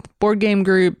activities with. Board game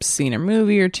groups, seen a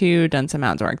movie or two, done some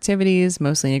outdoor activities,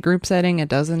 mostly in a group setting, a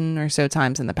dozen or so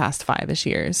times in the past 5-ish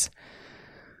years.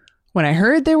 When I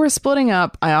heard they were splitting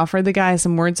up, I offered the guy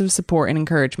some words of support and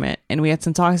encouragement, and we had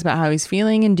some talks about how he's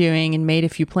feeling and doing and made a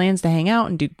few plans to hang out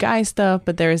and do guy stuff,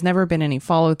 but there has never been any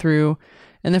follow-through.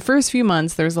 In the first few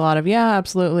months, there was a lot of, yeah,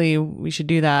 absolutely, we should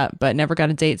do that, but never got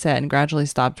a date set and gradually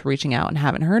stopped reaching out and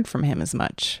haven't heard from him as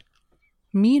much.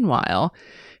 Meanwhile,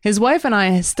 his wife and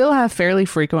I still have fairly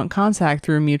frequent contact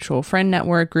through mutual friend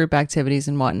network, group activities,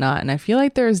 and whatnot, and I feel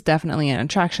like there's definitely an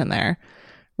attraction there.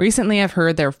 Recently, I've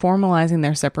heard they're formalizing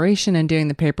their separation and doing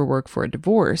the paperwork for a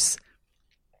divorce.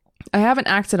 I haven't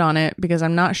acted on it because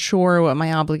I'm not sure what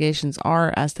my obligations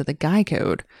are as to the guy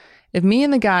code. If me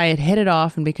and the guy had hit it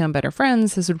off and become better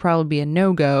friends, this would probably be a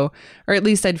no-go, or at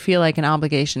least I'd feel like an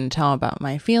obligation to tell him about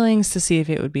my feelings to see if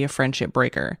it would be a friendship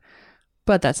breaker.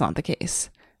 But that's not the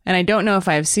case. And I don't know if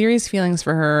I have serious feelings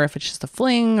for her, if it's just a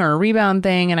fling or a rebound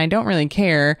thing, and I don't really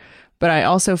care. But I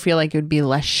also feel like it would be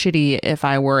less shitty if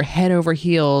I were head over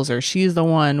heels or she's the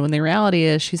one, when the reality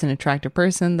is she's an attractive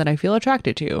person that I feel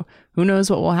attracted to. Who knows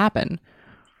what will happen?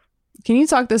 Can you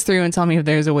talk this through and tell me if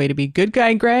there's a way to be good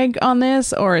guy Greg on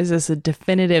this, or is this a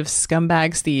definitive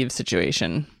scumbag Steve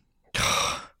situation?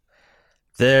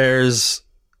 There's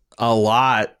a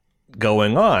lot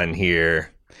going on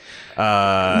here.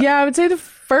 Yeah, I would say the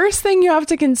first thing you have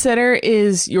to consider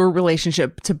is your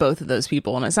relationship to both of those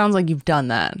people. And it sounds like you've done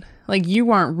that. Like,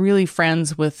 you aren't really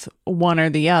friends with one or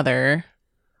the other.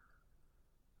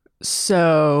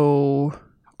 So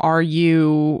are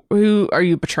you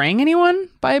betraying anyone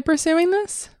by pursuing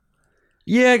this?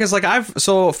 Yeah, because like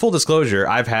full disclosure,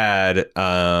 I've had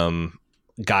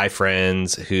guy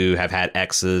friends who have had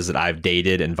exes that I've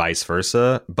dated and vice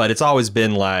versa, but it's always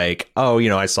been like, oh,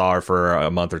 I saw her for a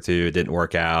month or two, it didn't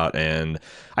work out, and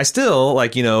I still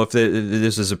like, if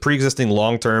this is a pre-existing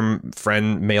long-term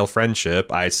male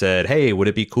friendship, I said, hey, would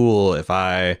it be cool if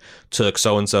I took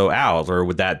so-and-so out, or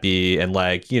would that be, and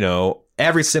like,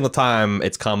 every single time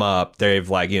it's come up, they've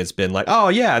like, it's been like, oh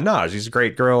yeah, no, she's a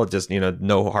great girl, just,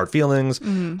 no hard feelings,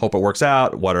 hope it works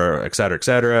out, et cetera, et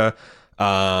cetera.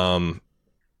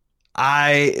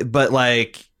 But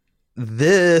like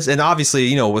this, and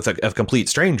obviously, with a complete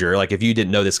stranger, like if you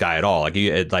didn't know this guy at all, like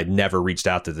you had like never reached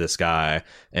out to this guy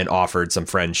and offered some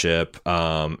friendship,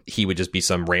 he would just be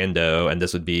some rando, and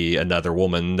this would be another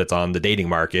woman that's on the dating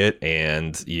market,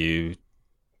 and you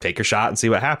take your shot and see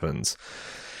what happens.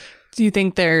 Do you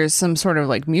think there's some sort of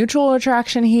like mutual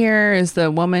attraction here? Is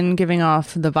the woman giving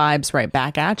off the vibes right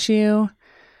back at you?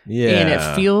 Yeah. And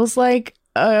it feels like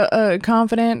a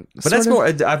confident, but that's more,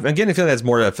 I'm getting a feeling that's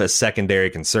more of a secondary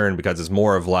concern, because it's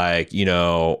more of like,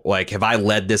 like, have I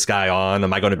led this guy on?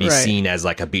 Am I going to be seen as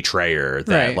like a betrayer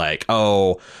that like,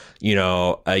 oh,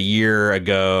 a year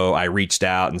ago I reached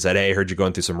out and said, hey, I heard you're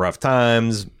going through some rough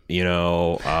times, hey,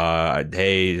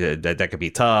 that could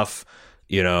be tough,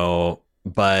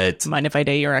 but mind if I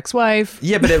date your ex-wife?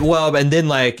 Yeah, but and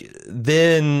then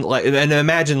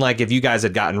imagine like if you guys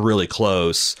had gotten really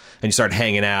close and you start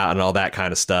hanging out and all that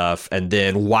kind of stuff, and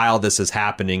then while this is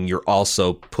happening, you're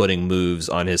also putting moves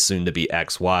on his soon-to-be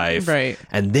ex-wife, right?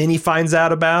 And then he finds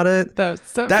out about it. That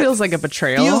feels like a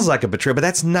betrayal. Feels like a betrayal, but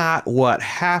that's not what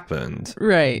happened,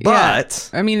 right? But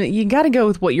yeah. I mean, you got to go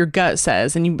with what your gut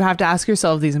says, and you have to ask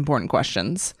yourself these important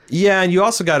questions. Yeah, and you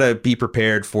also got to be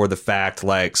prepared for the fact,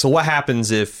 like, so what happens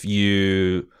if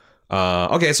you...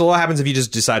 so what happens if you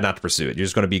just decide not to pursue it? You're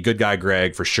just going to be good guy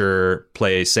Greg for sure,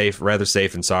 play rather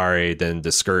safe and sorry than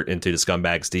to skirt into the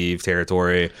scumbag Steve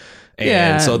territory.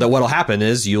 And so that what'll happen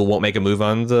is you won't make a move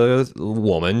on the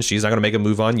woman. She's not going to make a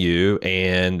move on you.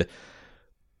 And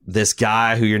this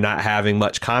guy who you're not having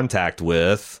much contact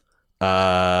with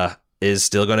is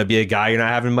still going to be a guy you're not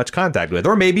having much contact with.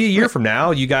 Or maybe a year from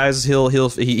now, you guys,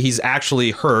 he's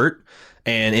actually hurt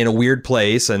and in a weird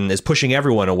place and is pushing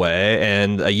everyone away.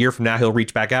 And a year from now, he'll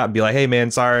reach back out and be like, hey,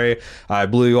 man, sorry, I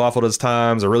blew you off all those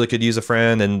times. I really could use a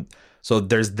friend. And so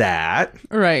there's that.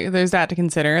 Right. There's that to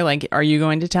consider. Like, are you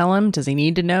going to tell him? Does he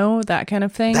need to know? That kind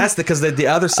of thing. That's because the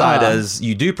other side is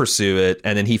you do pursue it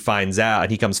and then he finds out and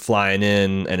he comes flying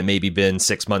in and it maybe been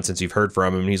 6 months since you've heard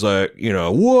from him. And he's like,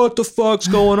 what the fuck's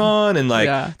going on? And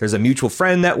like, there's a mutual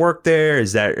friend network there.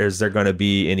 Is there going to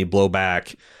be any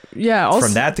blowback? Yeah, also,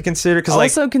 from that to consider, because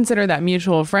also consider that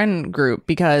mutual friend group,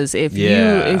 because if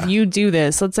you do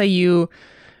this, let's say you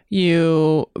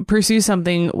pursue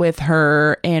something with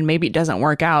her and maybe it doesn't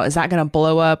work out, is that going to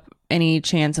blow up any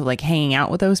chance of like hanging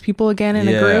out with those people again in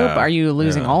a group? Are you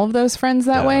losing all of those friends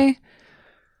that way?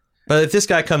 But if this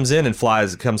guy comes in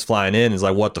and comes flying in and is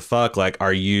like, what the fuck? Like,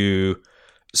 are you...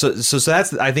 So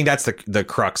that's, I think that's the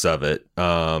crux of it.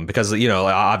 Because,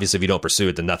 obviously if you don't pursue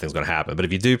it, then nothing's going to happen. But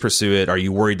if you do pursue it, are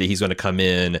you worried that he's going to come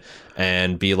in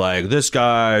and be like, this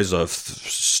guy's a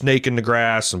snake in the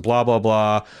grass and blah, blah,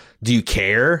 blah. Do you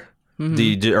care?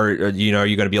 Mm-hmm. Are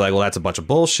you going to be like, well, that's a bunch of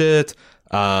bullshit.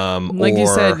 You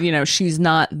said, she's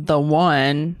not the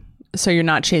one. So you're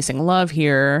not chasing love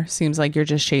here. Seems like you're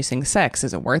just chasing sex.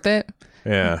 Is it worth it?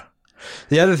 Yeah.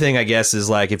 The other thing, I guess, is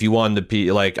like, if you wanted to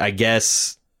be like, I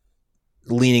guess,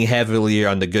 leaning heavily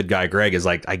on the good guy Greg is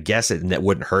like, I guess it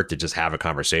wouldn't hurt to just have a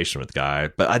conversation with the guy.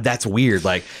 But that's weird.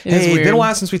 Like, hey, it's been a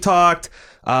while since we talked.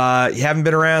 You haven't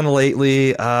been around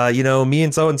lately. Me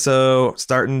and so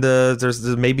starting to, there's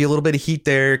maybe a little bit of heat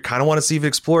there. Kind of want to see if you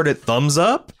explored it. Thumbs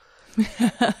up.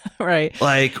 Right.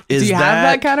 Like, do you have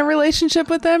that kind of relationship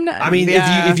with them? I mean,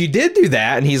 if you did do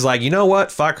that and he's like, you know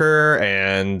what, fuck her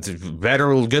and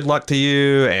good luck to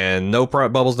you and no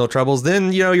bubbles, no troubles,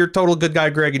 then you're total good guy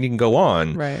Greg and you can go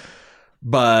on. Right.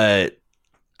 But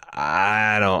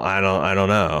I don't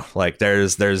know. Like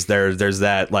there's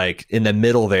that, like in the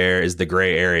middle there is the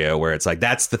gray area where it's like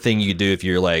that's the thing you do if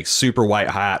you're like super white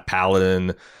hot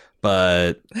paladin,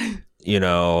 but you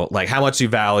know, like how much do you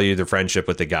value the friendship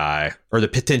with the guy or the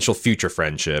potential future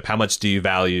friendship? How much do you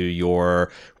value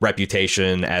your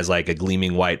reputation as like a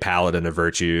gleaming white paladin of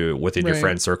virtue within your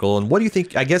friend circle? And what do you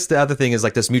think? I guess the other thing is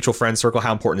like this mutual friend circle.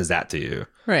 How important is that to you?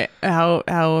 Right.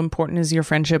 How important is your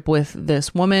friendship with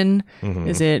this woman?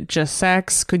 Is it just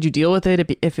sex? Could you deal with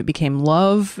it if it became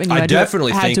love? And you I had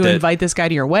definitely had think to that, invite this guy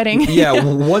to your wedding. Yeah.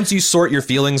 Once you sort your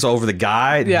feelings over the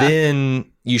guy, then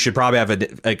you should probably have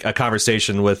a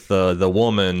conversation with the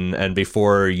woman, and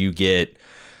before you get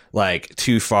like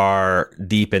too far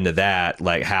deep into that,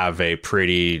 like have a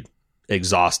pretty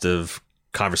exhaustive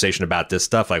conversation about this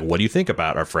stuff. Like, what do you think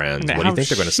about our friends? What do you think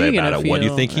they're going to say about it? What do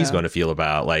you think he's going to feel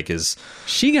about? Like, is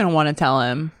she going to want to tell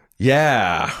him?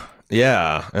 Yeah.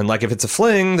 And like, if it's a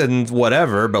fling, then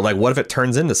whatever. But like, what if it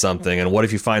turns into something? And what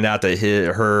if you find out that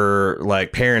her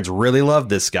like parents really love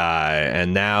this guy,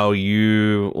 and now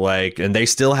you like, and they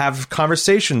still have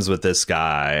conversations with this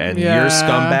guy, and you're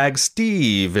scumbag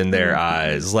Steve in their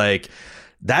eyes. Like,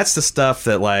 that's the stuff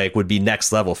that like would be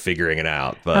next level figuring it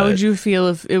out. But how would you feel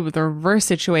if it was a reverse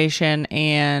situation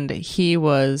and he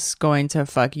was going to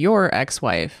fuck your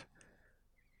ex-wife?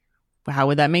 How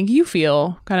would that make you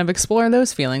feel? Kind of explore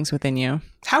those feelings within you.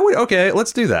 Okay,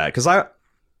 let's do that. Because so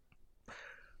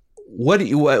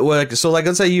like,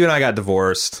 let's say you and I got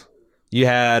divorced. You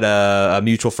had a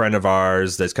mutual friend of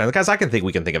ours that's kind of, guys,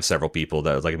 we can think of several people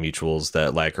that was like mutuals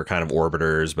that like are kind of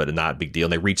orbiters, but not a big deal.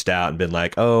 And they reached out and been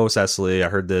like, oh, Cecily, I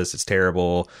heard this. It's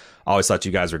terrible. I always thought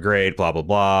you guys were great, blah, blah,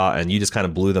 blah. And you just kind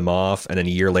of blew them off. And then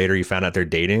a year later, you found out they're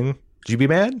dating. Would you be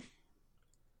mad?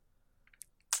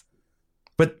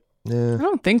 Yeah. I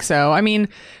don't think so. I mean,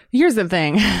 here's the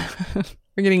thing.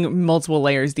 We're getting multiple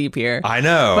layers deep here. I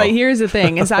know. But here's the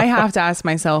thing is I have to ask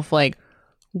myself, like,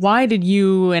 why did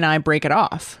you and I break it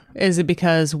off? Is it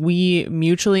because we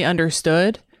mutually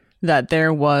understood that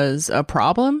there was a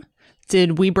problem?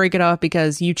 Did we break it off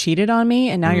because you cheated on me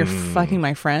and now you're fucking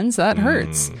my friends? That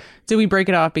hurts. Did we break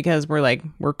it off because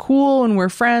we're cool and we're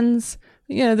friends?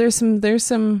 Yeah, there's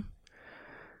some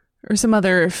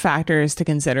other factors to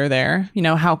consider there. You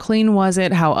know, how clean was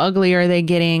it? How ugly are they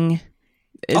getting?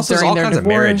 Also, there's all kinds of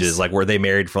marriages. Like, were they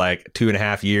married for like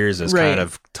 2.5 years? It's kind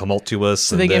of tumultuous.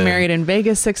 So they get married in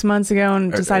Vegas 6 months ago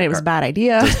and decided it was a bad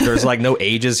idea. There's like no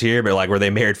ages here, but like, were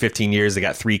they married 15 years? They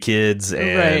got 3 kids.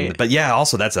 But yeah,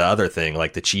 also that's the other thing,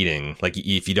 like the cheating. Like,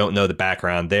 if you don't know the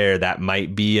background there, that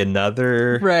might be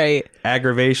another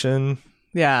aggravation.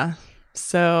 Yeah.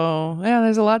 So yeah,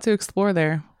 there's a lot to explore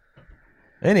there.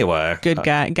 Anyway, good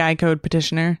guy code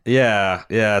petitioner.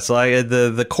 Yeah. So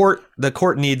the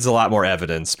court needs a lot more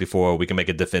evidence before we can make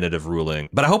a definitive ruling.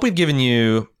 But I hope we've given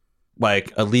you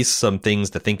like at least some things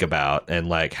to think about, and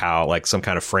like how like some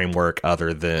kind of framework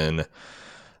other than,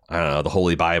 I don't know, the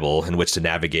Holy Bible in which to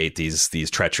navigate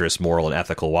these treacherous moral and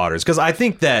ethical waters. Because I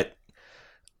think that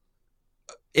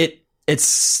it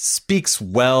speaks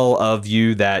well of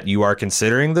you that you are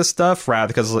considering this stuff,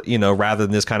 rather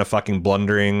than this kind of fucking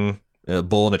blundering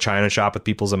bull in a china shop with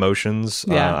people's emotions.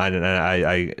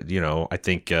 I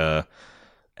think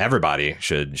everybody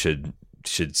should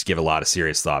give a lot of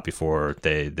serious thought before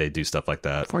they do stuff like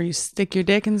that. Before you stick your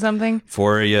dick in something.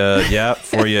 Before you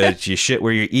shit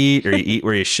where you eat, or you eat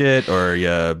where you shit, or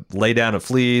you lay down and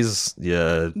fleas. I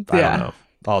don't know,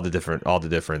 all the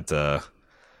different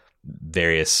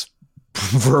various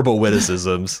verbal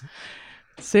witticisms.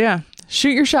 So yeah,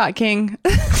 shoot your shot, King.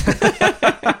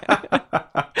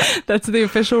 That's the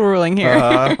official ruling here.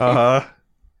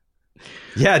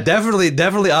 Yeah, definitely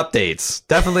updates.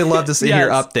 Definitely love to see your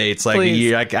updates. Like,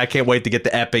 I can't wait to get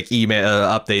the epic email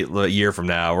update a year from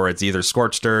now, where it's either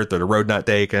scorched earth or the road not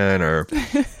taken, or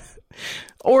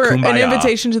Kumbaya. An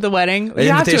invitation to the wedding.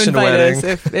 You have to invite us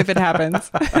if it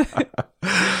happens.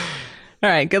 All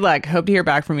right, good luck. Hope to hear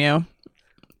back from you. All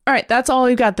right, that's all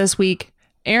we've got this week.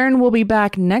 Aaron will be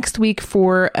back next week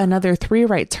for another 3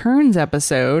 Right Turns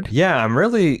episode. Yeah,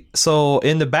 so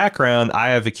in the background, I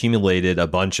have accumulated a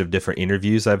bunch of different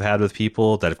interviews I've had with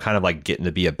people that have kind of like getting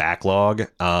to be a backlog.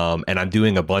 And I'm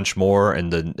doing a bunch more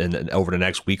over the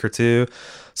next week or two.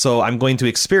 So I'm going to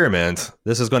experiment.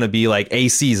 This is going to be like a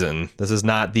season. This is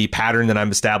not the pattern that I'm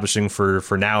establishing for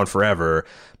now and forever.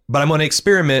 But I'm going to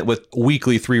experiment with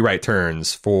weekly 3 Right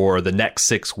Turns for the next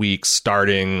 6 weeks,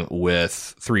 starting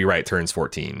with 3 Right Turns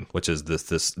 14, which is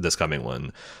this coming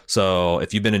one. So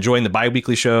if you've been enjoying the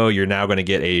bi-weekly show, you're now going to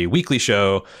get a weekly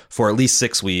show for at least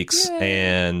 6 weeks. Yay.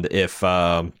 And if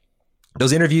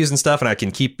those interviews and stuff, and I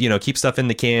can keep stuff in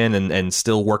the can and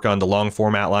still work on the long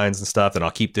format lines and stuff, then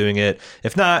I'll keep doing it.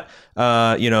 If not,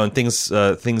 and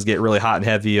things get really hot and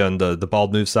heavy on the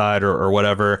Bald Move side or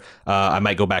whatever, I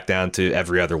might go back down to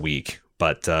every other week.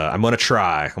 But I'm gonna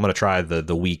try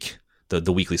the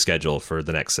weekly schedule for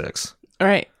the next 6. All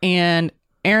right, and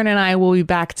Aaron and I will be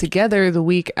back together the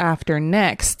week after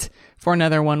next for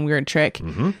another One Weird Trick.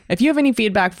 Mm-hmm. If you have any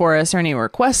feedback for us or any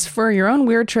requests for your own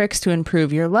weird tricks to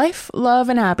improve your life, love,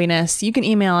 and happiness, you can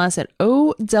email us at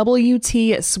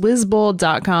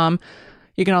owt@swizzbold.com.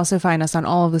 You can also find us on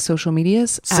all of the social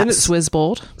medias at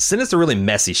Swizzbold. Send us the really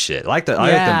messy shit.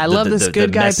 I love this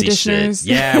good guy petitioners. Shit.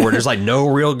 Yeah, where there's like no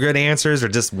real good answers or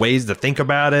just ways to think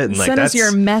about it. And send us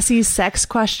your messy sex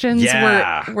questions.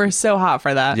 Yeah. We're so hot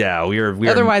for that. Yeah, we're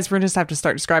Otherwise, we'll just have to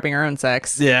start describing our own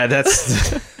sex. Yeah,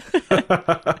 that's...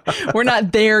 We're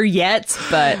not there yet,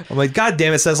 but... I'm like, God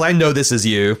damn it, Cecily, I know this is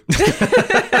you.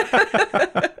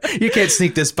 You can't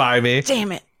sneak this by me.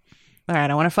 Damn it. All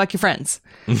right, I want to fuck your friends.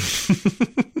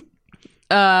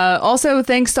 Also,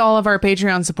 thanks to all of our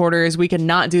Patreon supporters. We could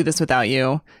not do this without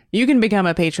you. You can become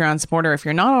a Patreon supporter if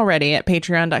you're not already at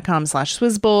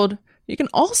patreon.com/Swizzbold. You can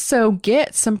also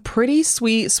get some pretty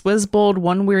sweet Swizzbold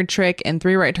One Weird Trick and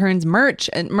 3 Right Turns merch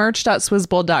at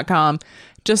merch.swizzbold.com.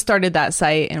 Just started that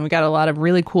site, and we got a lot of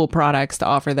really cool products to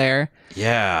offer there.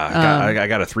 Yeah, I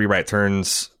got a 3 Right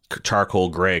Turns charcoal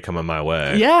gray coming my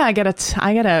way. Yeah, I got a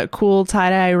cool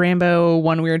tie-dye rainbow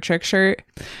One Weird Trick shirt.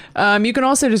 You can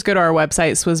also just go to our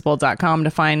website, swizzbold.com, to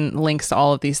find links to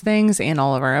all of these things and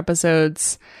all of our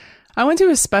episodes. I want to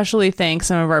especially thank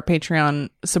some of our Patreon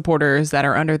supporters that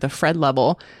are under the Fred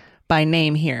level by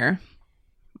name here.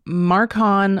 Mark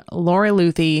Hahn, Laura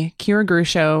Luthi, Kira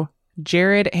Grusho,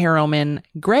 Jared Harrelman,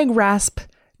 Greg Rasp,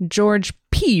 George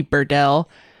P. Burdell,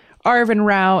 Arvin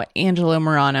Rao, Angelo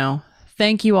Morano.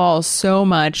 Thank you all so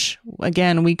much.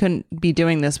 Again, we couldn't be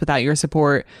doing this without your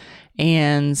support,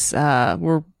 and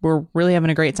we're really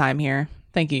having a great time here.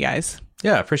 Thank you guys.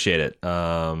 Yeah, I appreciate it.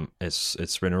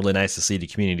 It's been really nice to see the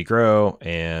community grow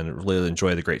and really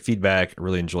enjoy the great feedback.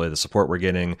 Really enjoy the support we're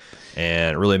getting,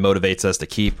 and it really motivates us to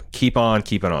keep on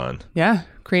keeping on. Yeah,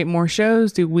 create more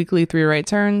shows, do weekly 3 Right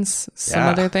Turns, some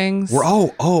other things.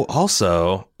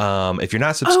 Also, if you're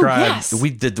not subscribed,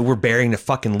 we're burying the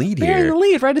fucking lead here. Burying the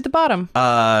lead right at the bottom.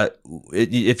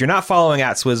 If you're not following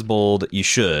at Swizzbold, you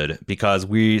should, because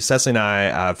Cecily and I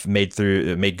have made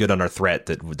good on our threat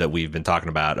that we've been talking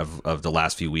about of the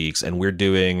last few weeks, and we're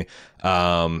doing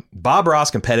Bob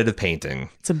Ross competitive painting.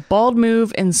 It's a Bald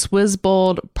Move and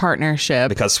Swizzbold partnership,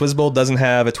 because Swizzbold doesn't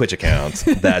have a Twitch account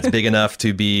that's big enough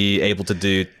to be able to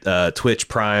do Twitch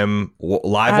Prime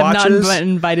live watches. I'm not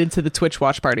invited to the Twitch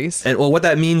watch parties. And well, what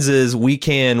that means is we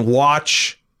can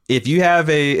watch. If you have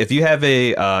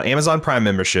a Amazon Prime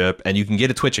membership and you can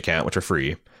get a Twitch account, which are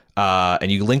free,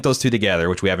 and you link those two together,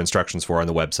 which we have instructions for on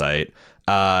the website,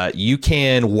 you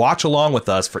can watch along with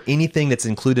us for anything that's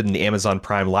included in the Amazon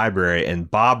Prime library. And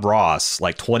Bob Ross,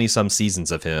 like 20 some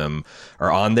seasons of him,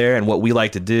 are on there. And what we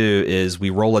like to do is we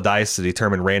roll a dice to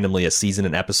determine randomly a season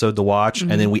and episode to watch,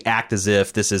 and then we act as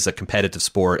if this is a competitive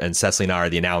sport, and Cecily and I are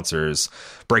the announcers,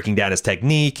 breaking down his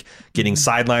technique, getting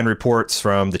sideline reports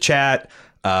from the chat.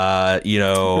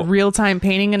 Real-time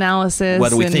painting analysis.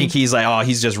 Whether we think he's like, oh,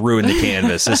 he's just ruined the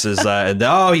canvas. This is,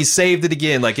 he saved it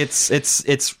again. Like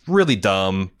it's really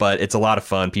dumb, but it's a lot of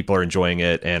fun. People are enjoying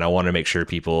it, and I want to make sure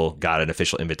people got an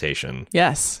official invitation.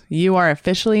 Yes, you are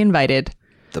officially invited.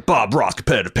 The Bob Ross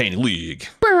Competitive Painting League.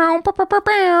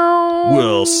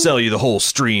 We'll sell you the whole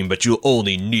stream, but you'll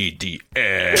only need the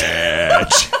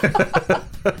edge.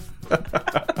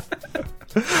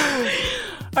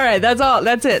 All right, that's all.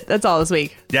 That's it. That's all this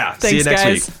week. Yeah, Thanks, see you next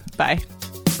guys. week. Bye.